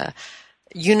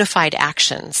unified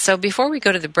action. So before we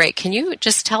go to the break, can you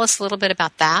just tell us a little bit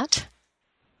about that?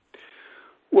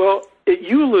 Well,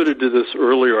 you alluded to this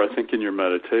earlier, I think, in your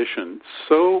meditation.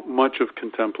 So much of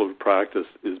contemplative practice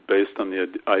is based on the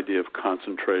idea of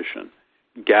concentration,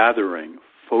 gathering,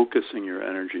 focusing your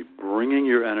energy, bringing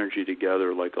your energy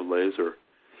together like a laser.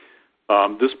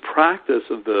 This practice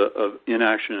of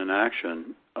inaction and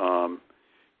action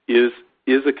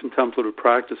is a contemplative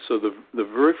practice. So the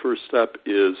very first step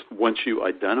is, once you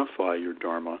identify your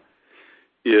Dharma,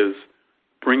 is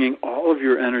bringing all of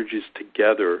your energies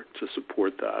together to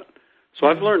support that. So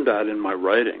I've learned that in my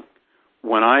writing.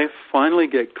 When I finally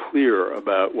get clear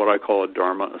about what I call a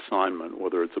Dharma assignment,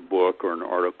 whether it's a book or an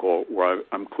article, where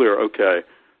I'm clear, okay,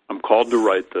 I'm called to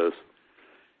write this.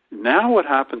 Now what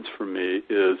happens for me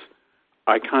is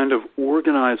I kind of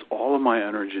organize all of my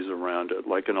energies around it,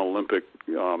 like an Olympic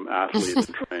athlete in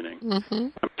training. Mm-hmm.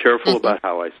 I'm careful about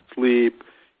how I sleep.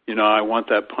 I want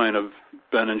that pint of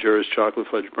Ben & Jerry's chocolate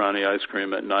fudge brownie ice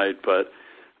cream at night, but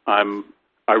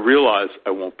I realize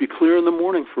I won't be clear in the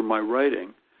morning for my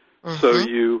writing. Mm-hmm. So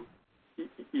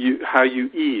how you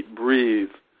eat,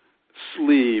 breathe,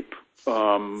 sleep,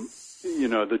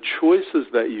 the choices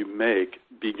that you make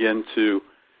begin to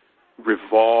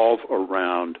revolve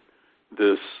around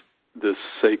this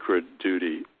sacred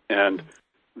duty. And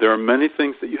there are many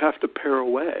things that you have to pare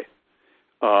away,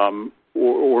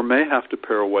 or may have to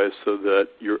pare away, so that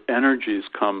your energies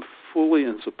come fully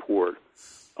in support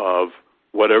of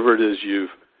whatever it is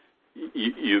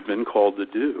you've been called to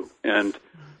do. And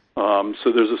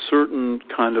so there's a certain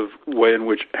kind of way in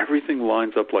which everything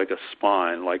lines up like a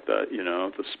spine, like the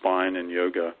spine in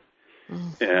yoga.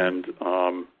 Mm-hmm. And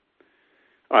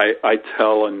I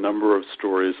tell a number of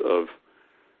stories of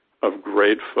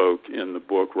great folk in the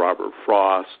book. Robert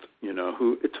Frost,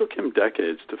 who it took him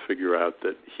decades to figure out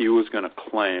that he was going to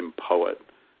claim poet.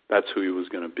 That's who he was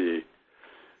going to be.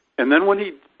 And then when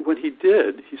he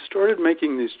did, he started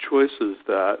making these choices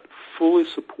that fully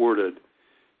supported,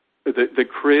 that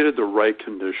created the right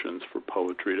conditions for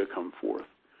poetry to come forth.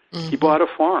 Mm-hmm. He bought a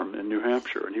farm in New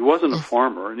Hampshire, and he wasn't a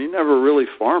farmer, and he never really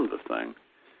farmed the thing.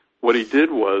 What he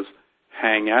did was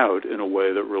hang out in a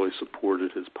way that really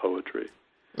supported his poetry.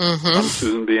 Mm-hmm.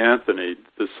 Susan B. Anthony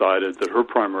decided that her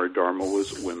primary Dharma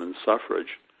was women's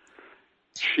suffrage.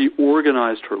 She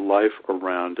organized her life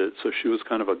around it, so she was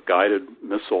kind of a guided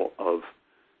missile of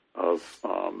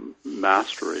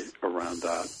mastery around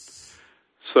that.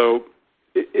 So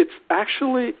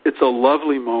it's a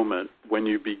lovely moment when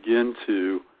you begin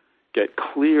to get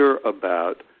clear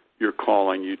about your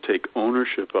calling, you take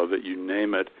ownership of it, you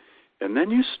name it, and then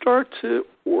you start to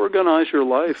organize your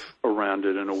life around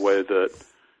it in a way that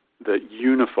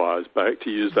unifies, back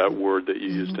to use that word that you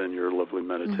used in your lovely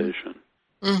meditation.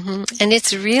 Mm-hmm. And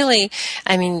it's really,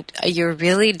 you're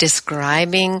really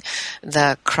describing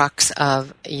the crux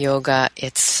of yoga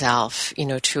itself,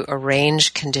 to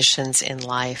arrange conditions in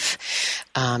life,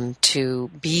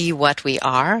 to be what we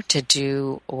are, to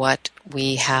do what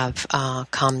we have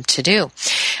come to do.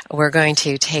 We're going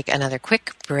to take another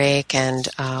quick break, and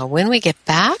when we get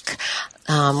back,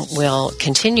 we'll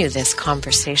continue this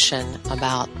conversation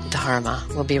about Dharma.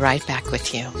 We'll be right back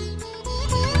with you.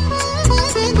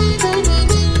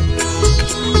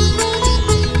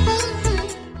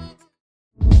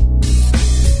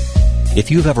 If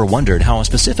you've ever wondered how a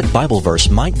specific Bible verse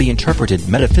might be interpreted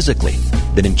metaphysically,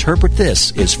 then Interpret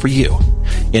This is for you.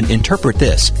 In Interpret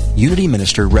This, Unity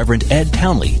Minister Reverend Ed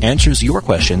Townley answers your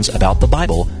questions about the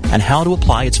Bible and how to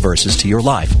apply its verses to your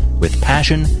life with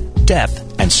passion,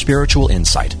 depth, and spiritual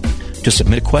insight. To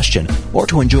submit a question or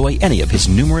to enjoy any of his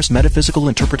numerous metaphysical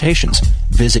interpretations,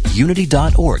 visit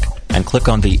unity.org and click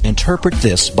on the Interpret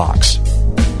This box.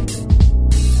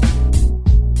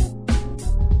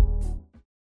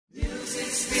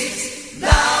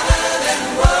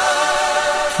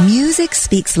 Music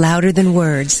Speaks Louder Than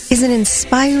Words is an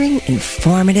inspiring,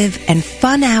 informative, and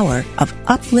fun hour of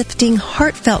uplifting,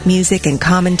 heartfelt music and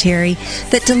commentary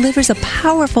that delivers a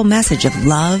powerful message of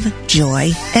love,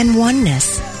 joy, and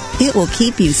oneness. It will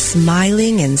keep you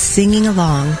smiling and singing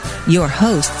along. Your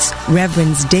hosts,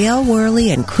 Reverends Dale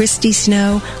Worley and Christy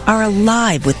Snow, are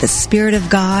alive with the Spirit of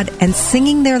God and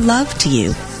singing their love to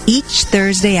you each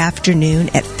Thursday afternoon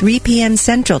at 3 p.m.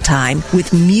 Central Time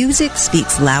with Music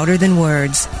Speaks Louder Than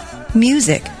Words.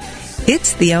 Music.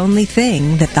 It's the only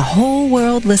thing that the whole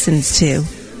world listens to.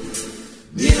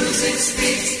 Music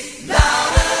speaks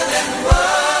louder than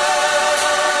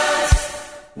words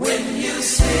when you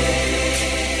sing.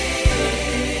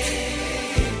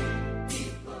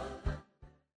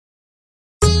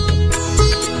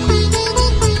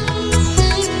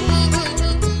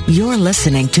 You're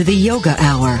listening to the Yoga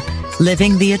Hour,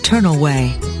 Living the Eternal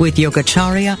Way, with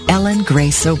Yogacharya Ellen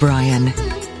Grace O'Brian.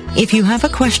 If you have a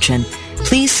question,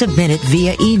 please submit it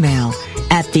via email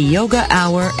at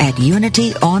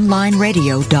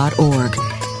theyogahour@unityonlineradio.org,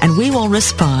 and we will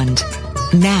respond.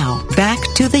 Now, back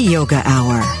to the Yoga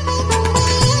Hour.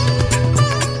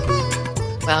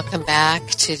 Welcome back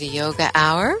to the Yoga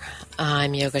Hour.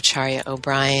 I'm Yogacharya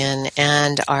O'Brian,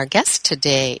 and our guest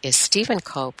today is Stephen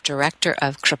Cope, director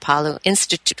of Kripalu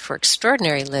Institute for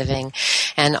Extraordinary Living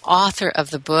and author of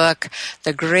the book,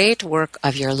 The Great Work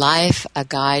of Your Life, A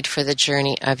Guide for the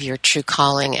Journey of Your True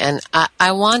Calling. And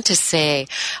I want to say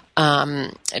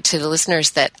to the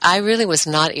listeners that I really was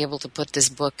not able to put this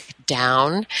book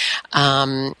down.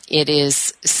 It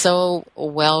is so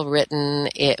well written,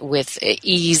 with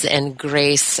ease and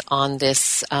grace on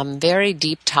this very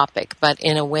deep topic, but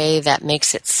in a way that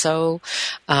makes it so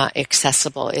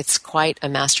accessible. It's quite a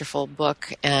masterful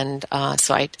book, and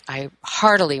so I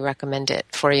heartily recommend it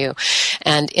for you.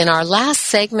 And in our last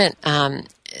segment,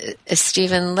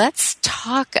 Stephen, let's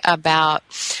talk about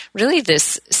really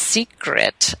this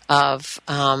secret of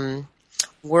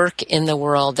work in the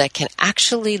world that can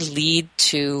actually lead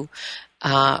to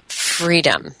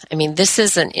freedom. I mean, this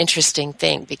is an interesting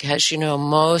thing because,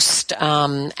 most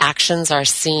actions are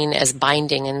seen as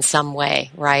binding in some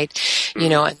way, right?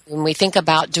 When we think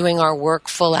about doing our work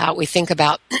full out, we think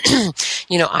about,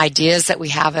 ideas that we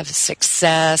have of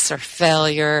success or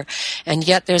failure. And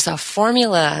yet there's a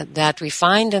formula that we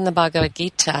find in the Bhagavad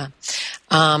Gita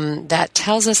that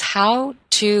tells us how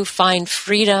to find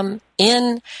freedom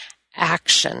in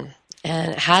action.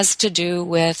 And it has to do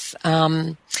with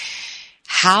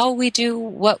how we do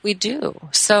what we do.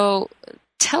 So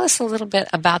tell us a little bit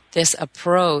about this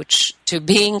approach to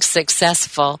being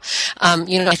successful.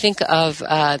 I think of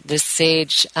the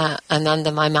sage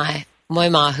Ananda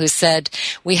Moima, who said,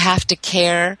 we have to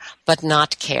care but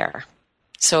not care.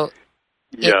 So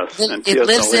yes, it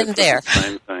lives in there. The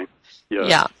same thing. Yes.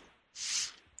 Yeah.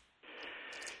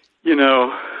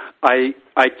 I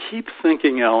keep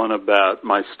thinking, Ellen, about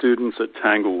my students at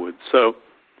Tanglewood. So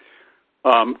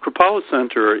Kripalu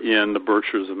Center in the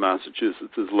Berkshires of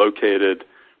Massachusetts is located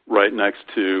right next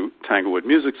to Tanglewood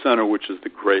Music Center, which is the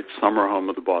great summer home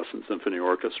of the Boston Symphony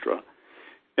Orchestra.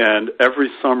 And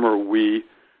every summer we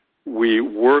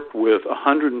work with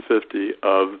 150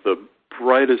 of the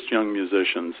brightest young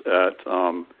musicians at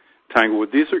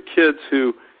Tanglewood. These are kids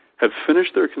who have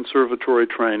finished their conservatory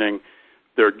training.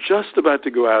 They're just about to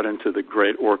go out into the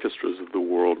great orchestras of the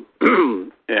world.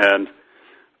 And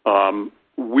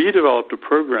we developed a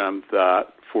program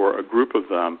that, for a group of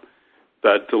them,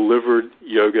 that delivered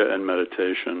yoga and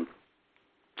meditation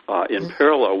in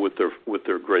parallel with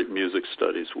their great music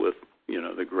studies with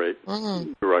the great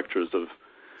directors of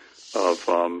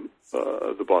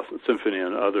the Boston Symphony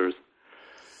and others.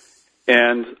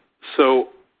 And so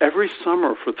every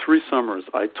summer, for 3 summers,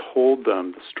 I told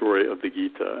them the story of the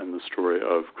Gita and the story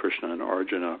of Krishna and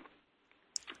Arjuna.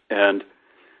 And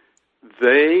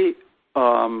they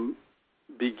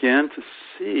began to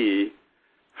see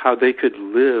how they could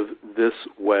live this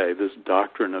way, this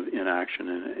doctrine of inaction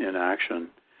and inaction.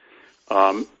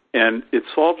 And it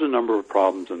solved a number of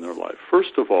problems in their life.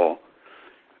 First of all,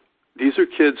 these are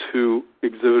kids who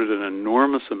exhibited an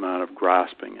enormous amount of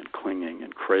grasping and clinging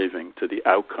and craving to the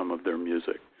outcome of their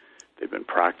music. They've been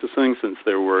practicing since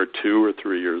they were 2 or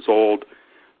 3 years old.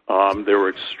 They were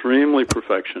extremely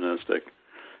perfectionistic.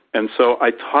 And so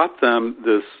I taught them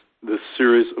this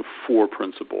series of 4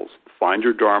 principles. Find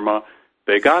your Dharma.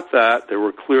 They got that. They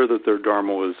were clear that their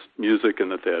Dharma was music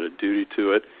and that they had a duty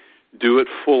to it. Do it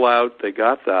full out. They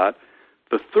got that.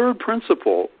 The 3rd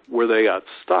principle where they got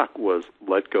stuck was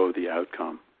let go of the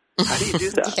outcome. How do you do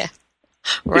that? Yeah.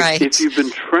 Right. If you've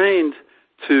been trained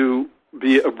to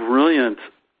be a brilliant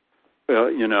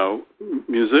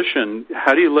musician,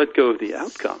 how do you let go of the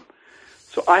outcome?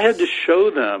 So I had to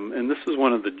show them, and this is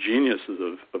one of the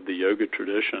geniuses of the yoga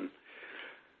tradition,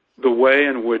 the way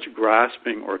in which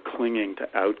grasping or clinging to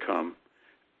outcome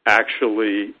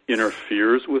actually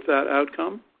interferes with that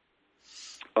outcome.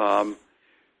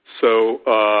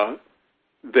 So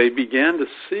they began to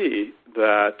see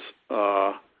that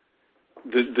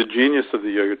the genius of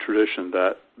the yoga tradition,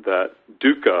 that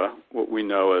dukkha, what we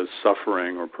know as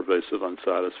suffering or pervasive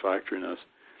unsatisfactoriness,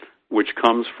 which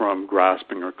comes from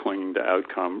grasping or clinging to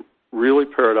outcome, really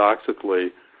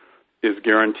paradoxically is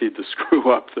guaranteed to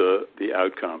screw up the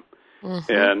outcome.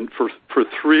 Mm-hmm. And for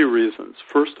 3 reasons.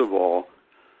 First of all,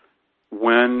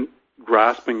 when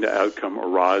grasping to outcome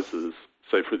arises,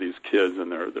 say for these kids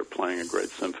and they're playing a great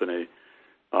symphony,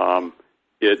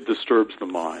 it disturbs the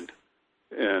mind.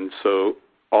 And so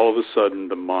all of a sudden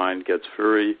the mind gets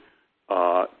very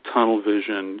tunnel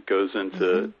vision, goes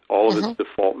into all of its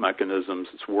default mechanisms.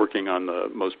 It's working on the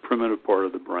most primitive part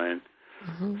of the brain.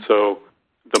 Mm-hmm. So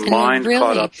the mind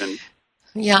caught up in...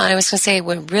 Yeah, I was going to say,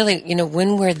 when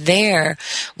we're there,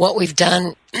 what we've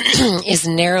done is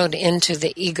narrowed into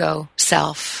the ego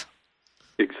self.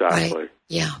 Exactly. Right?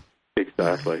 Yeah.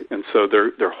 Exactly. Mm-hmm. And so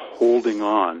they're holding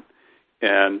on,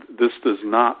 and this does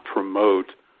not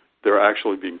promote their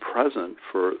actually being present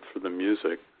for the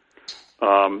music.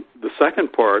 The second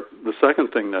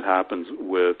thing that happens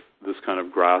with this kind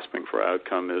of grasping for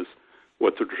outcome is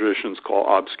what the traditions call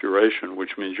obscuration,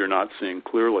 which means you're not seeing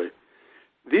clearly.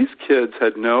 These kids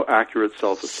had no accurate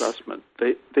self-assessment.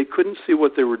 They couldn't see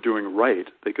what they were doing right.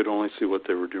 They could only see what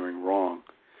they were doing wrong.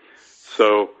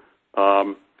 So,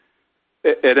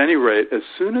 at any rate, as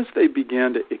soon as they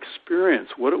began to experience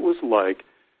what it was like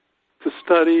to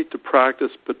study, to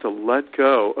practice, but to let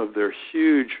go of their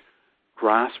huge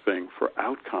grasping for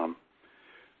outcome,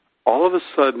 all of a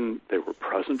sudden they were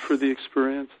present for the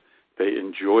experience. They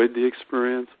enjoyed the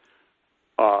experience.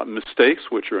 Mistakes,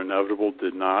 which are inevitable,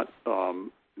 did not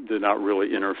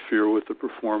really interfere with the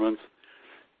performance.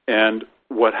 And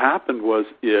what happened was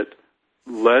it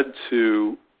led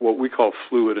to what we call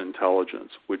fluid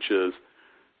intelligence, which is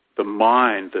the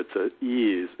mind that's at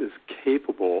ease is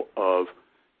capable of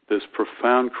this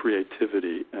profound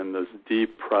creativity and this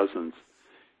deep presence.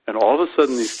 And all of a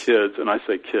sudden these kids, and I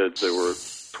say kids, they were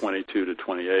 22 to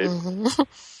 28,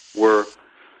 mm-hmm. were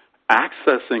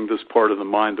accessing this part of the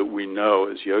mind that we know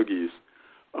as yogis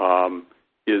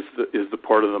is the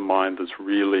part of the mind that's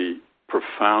really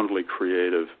profoundly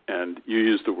creative, and you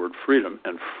use the word freedom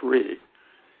and free.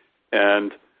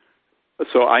 And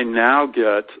so I now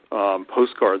get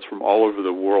postcards from all over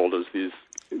the world as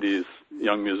these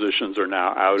young musicians are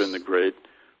now out in the great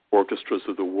orchestras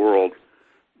of the world,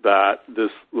 that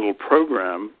this little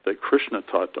program that Krishna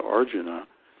taught to Arjuna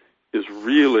is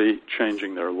really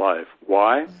changing their life.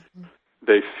 Why? Mm-hmm.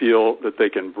 They feel that they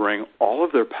can bring all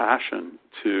of their passion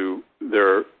to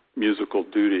their musical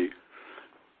duty,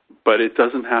 but it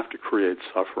doesn't have to create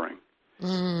suffering.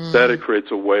 Instead, it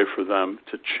creates a way for them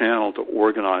to channel, to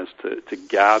organize, to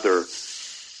gather,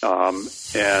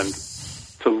 and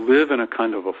to live in a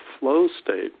kind of a flow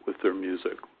state with their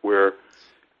music, where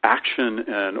action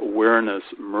and awareness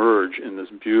merge in this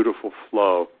beautiful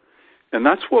flow. And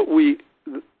that's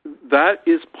that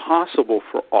is possible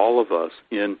for all of us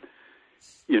in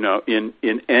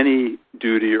any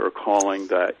duty or calling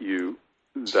that you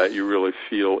really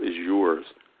feel is yours.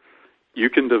 You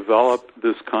can develop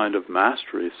this kind of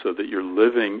mastery so that you're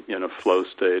living in a flow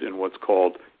state in what's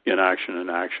called inaction and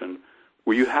action,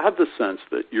 where you have the sense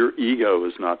that your ego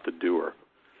is not the doer.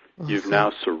 Mm-hmm. You've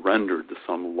now surrendered to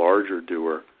some larger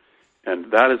doer, and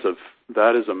that is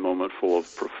a moment full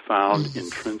of profound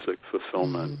intrinsic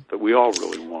fulfillment that we all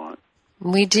really want.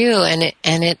 We do, and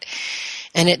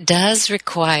it does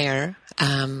require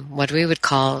what we would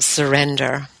call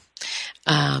surrender.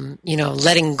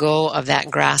 Letting go of that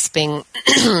grasping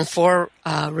for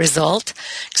result.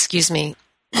 Excuse me.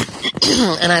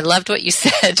 And I loved what you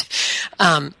said.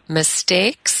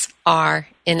 Mistakes are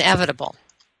inevitable.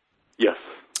 Yes.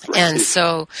 Right. And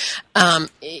so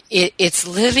it's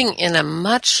living in a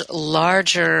much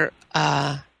larger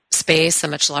space, a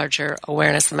much larger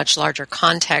awareness, a much larger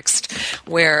context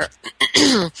where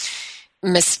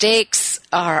mistakes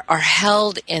are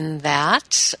held in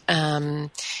that.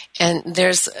 And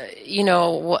there's,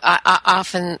 I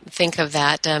often think of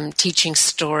that teaching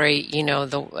story,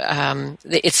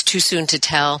 it's too soon to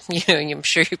tell. I'm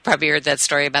sure you probably heard that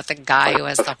story about the guy who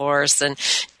has the horse, and,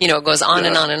 it goes on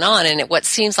and on and on. And what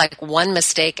seems like one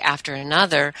mistake after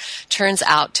another turns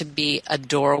out to be a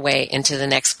doorway into the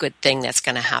next good thing that's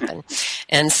going to happen.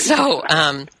 And so,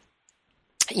 I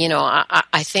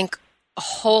think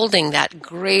holding that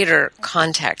greater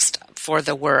context for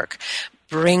the work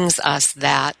brings us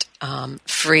that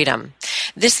freedom.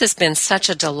 This has been such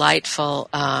a delightful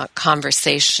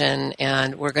conversation,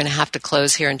 and we're going to have to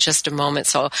close here in just a moment.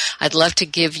 So I'd love to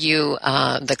give you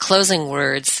the closing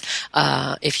words.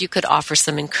 If you could offer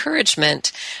some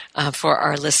encouragement for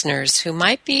our listeners who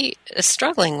might be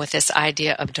struggling with this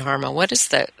idea of Dharma. What is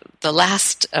the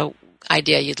last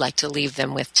idea you'd like to leave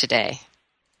them with today?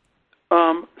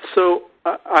 So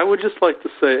I would just like to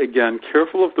say, again,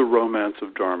 careful of the romance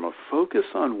of Dharma. Focus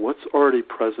on what's already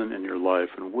present in your life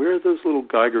and where those little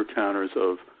Geiger counters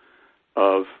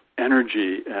of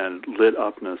energy and lit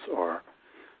upness are.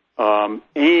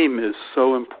 Aim is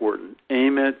so important.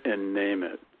 Aim it and name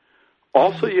it.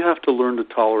 Also, you have to learn to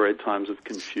tolerate times of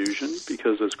confusion,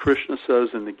 because as Krishna says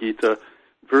in the Gita,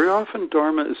 very often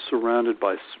Dharma is surrounded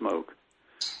by smoke.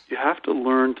 You have to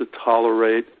learn to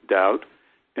tolerate doubt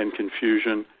and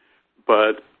confusion,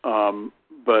 but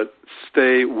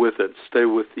stay with it. Stay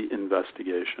with the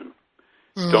investigation.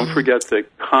 Don't forget that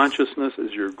consciousness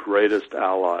is your greatest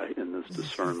ally in this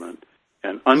discernment,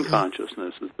 and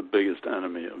unconsciousness is the biggest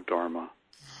enemy of Dharma.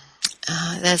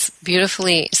 That's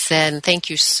beautifully said. Thank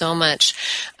you so much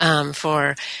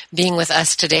for being with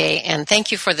us today. And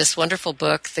thank you for this wonderful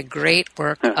book, The Great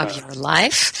Work of Your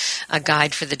Life, a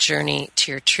guide for the journey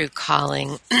to your true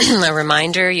calling. A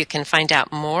reminder, you can find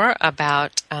out more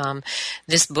about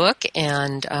this book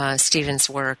and Stephen's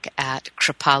work at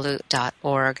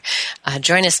kripalu.org.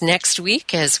 Join us next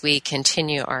week as we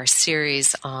continue our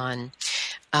series on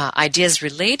ideas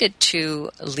related to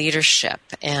leadership.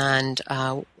 And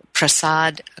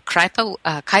Prasad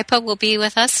Kripa will be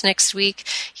with us next week.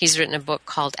 He's written a book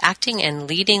called Acting and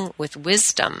Leading with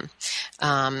Wisdom.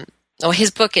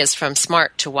 His book is From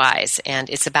Smart to Wise, and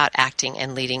it's about acting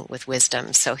and leading with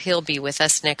wisdom. So he'll be with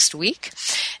us next week.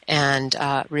 And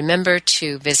remember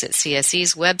to visit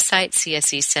CSE's website,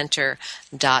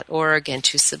 csecenter.org, and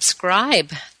to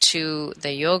subscribe to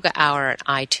the Yoga Hour at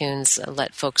iTunes.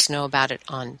 Let folks know about it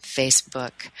on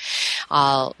Facebook.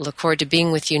 I'll look forward to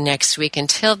being with you next week.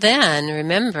 Until then,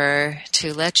 remember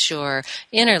to let your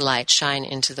inner light shine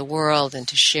into the world and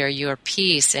to share your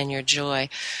peace and your joy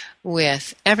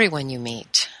with everyone you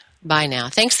meet. Bye now.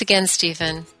 Thanks again,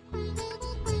 Stephen.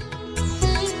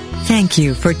 Thank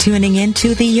you for tuning in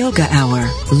to the Yoga Hour,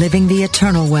 Living the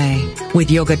Eternal Way, with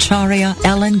Yogacharya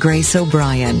Ellen Grace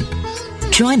O'Brian.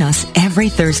 Join us every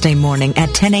Thursday morning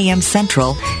at 10 a.m.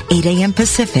 Central, 8 a.m.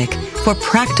 Pacific, for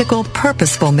practical,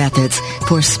 purposeful methods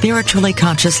for spiritually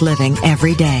conscious living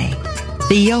every day.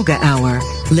 The Yoga Hour,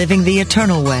 Living the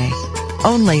Eternal Way,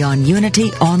 only on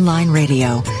Unity Online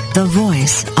Radio, the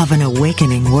voice of an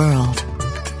awakening world.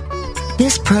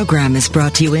 This program is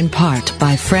brought to you in part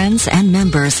by friends and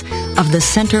members of the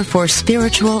Center for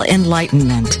Spiritual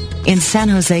Enlightenment in San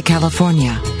Jose,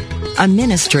 California, a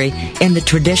ministry in the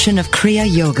tradition of Kriya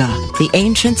Yoga, the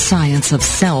ancient science of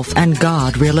self and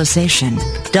God realization.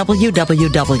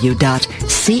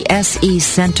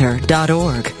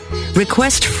 www.csecenter.org.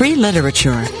 Request free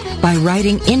literature by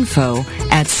writing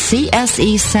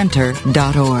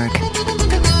info@csecenter.org.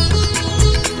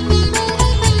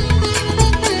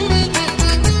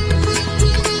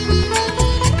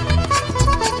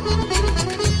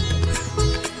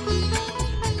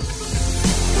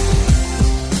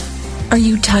 Are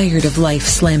you tired of life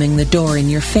slamming the door in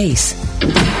your face?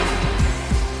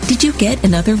 Did you get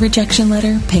another rejection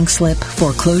letter, pink slip,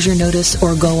 foreclosure notice,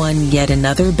 or go on yet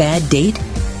another bad date?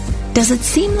 Does it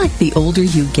seem like the older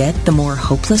you get, the more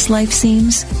hopeless life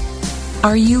seems?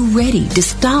 Are you ready to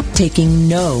stop taking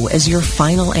no as your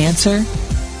final answer?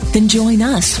 Then join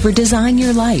us for Design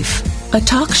Your Life, a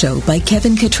talk show by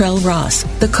Kevin Cottrell Ross,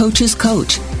 the coach's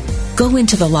coach. Go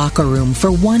into the locker room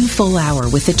for 1 full hour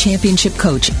with the championship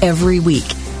coach every week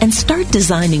and start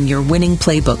designing your winning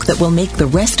playbook that will make the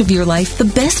rest of your life the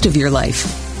best of your life.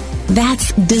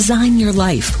 That's Design Your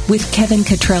Life with Kevin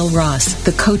Cottrell Ross,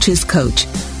 the coach's coach,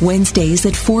 Wednesdays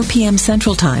at 4 p.m.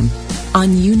 Central Time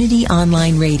on Unity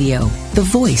Online Radio, the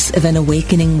voice of an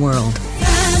awakening world.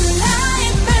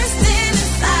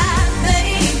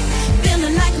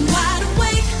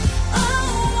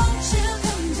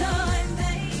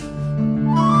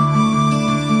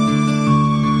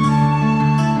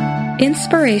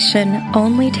 Inspiration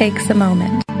only takes a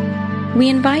moment. We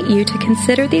invite you to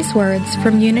consider these words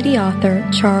from Unity author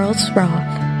Charles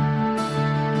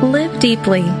Roth. Live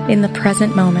deeply in the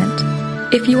present moment.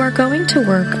 If you are going to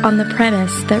work on the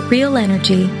premise that real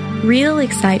energy, real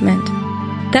excitement,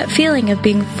 that feeling of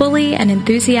being fully and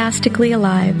enthusiastically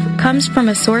alive comes from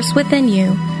a source within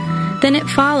you, then it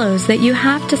follows that you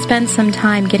have to spend some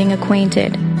time getting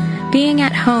acquainted, being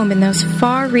at home in those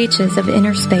far reaches of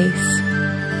inner space.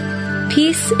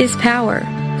 Peace is power,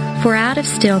 for out of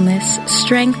stillness,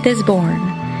 strength is born,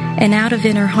 and out of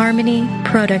inner harmony,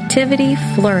 productivity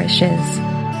flourishes.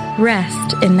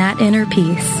 Rest in that inner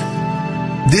peace.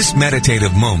 This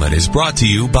meditative moment is brought to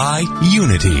you by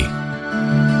Unity.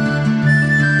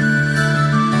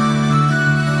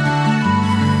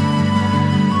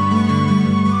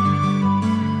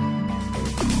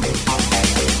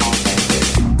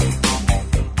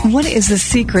 What is the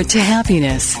secret to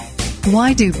happiness?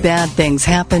 Why do bad things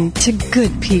happen to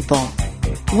good people?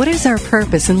 What is our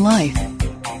purpose in life?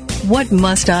 What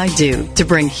must I do to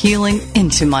bring healing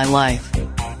into my life?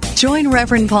 Join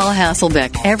Reverend Paul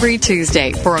Hasselbeck every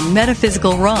Tuesday for a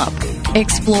metaphysical romp.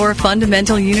 Explore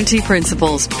fundamental unity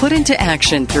principles put into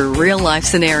action through real-life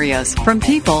scenarios from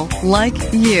people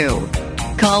like you.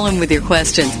 Call him with your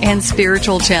questions and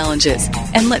spiritual challenges,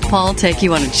 and let Paul take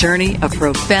you on a journey of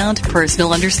profound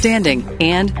personal understanding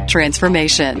and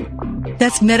transformation.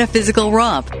 That's Metaphysical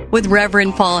Romp with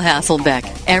Reverend Paul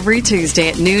Hasselbeck every Tuesday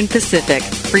at noon Pacific,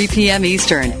 3 p.m.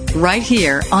 Eastern, right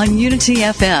here on Unity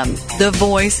FM, the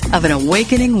voice of an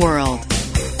awakening world.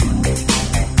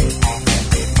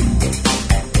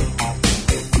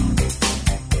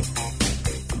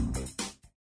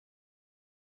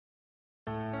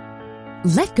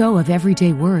 Let go of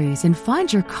everyday worries and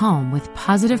find your calm with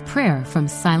positive prayer from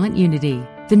Silent Unity,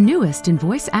 the newest in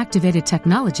voice-activated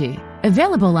technology,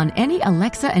 available on any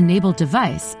Alexa-enabled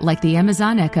device like the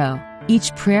Amazon Echo.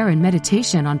 Each prayer and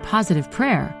meditation on positive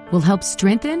prayer will help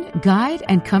strengthen, guide,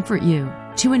 and comfort you.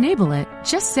 To enable it,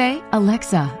 just say,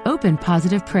 "Alexa, open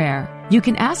positive prayer." You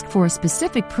can ask for a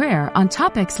specific prayer on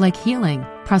topics like healing,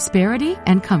 prosperity,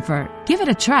 and comfort. Give it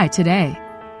a try today.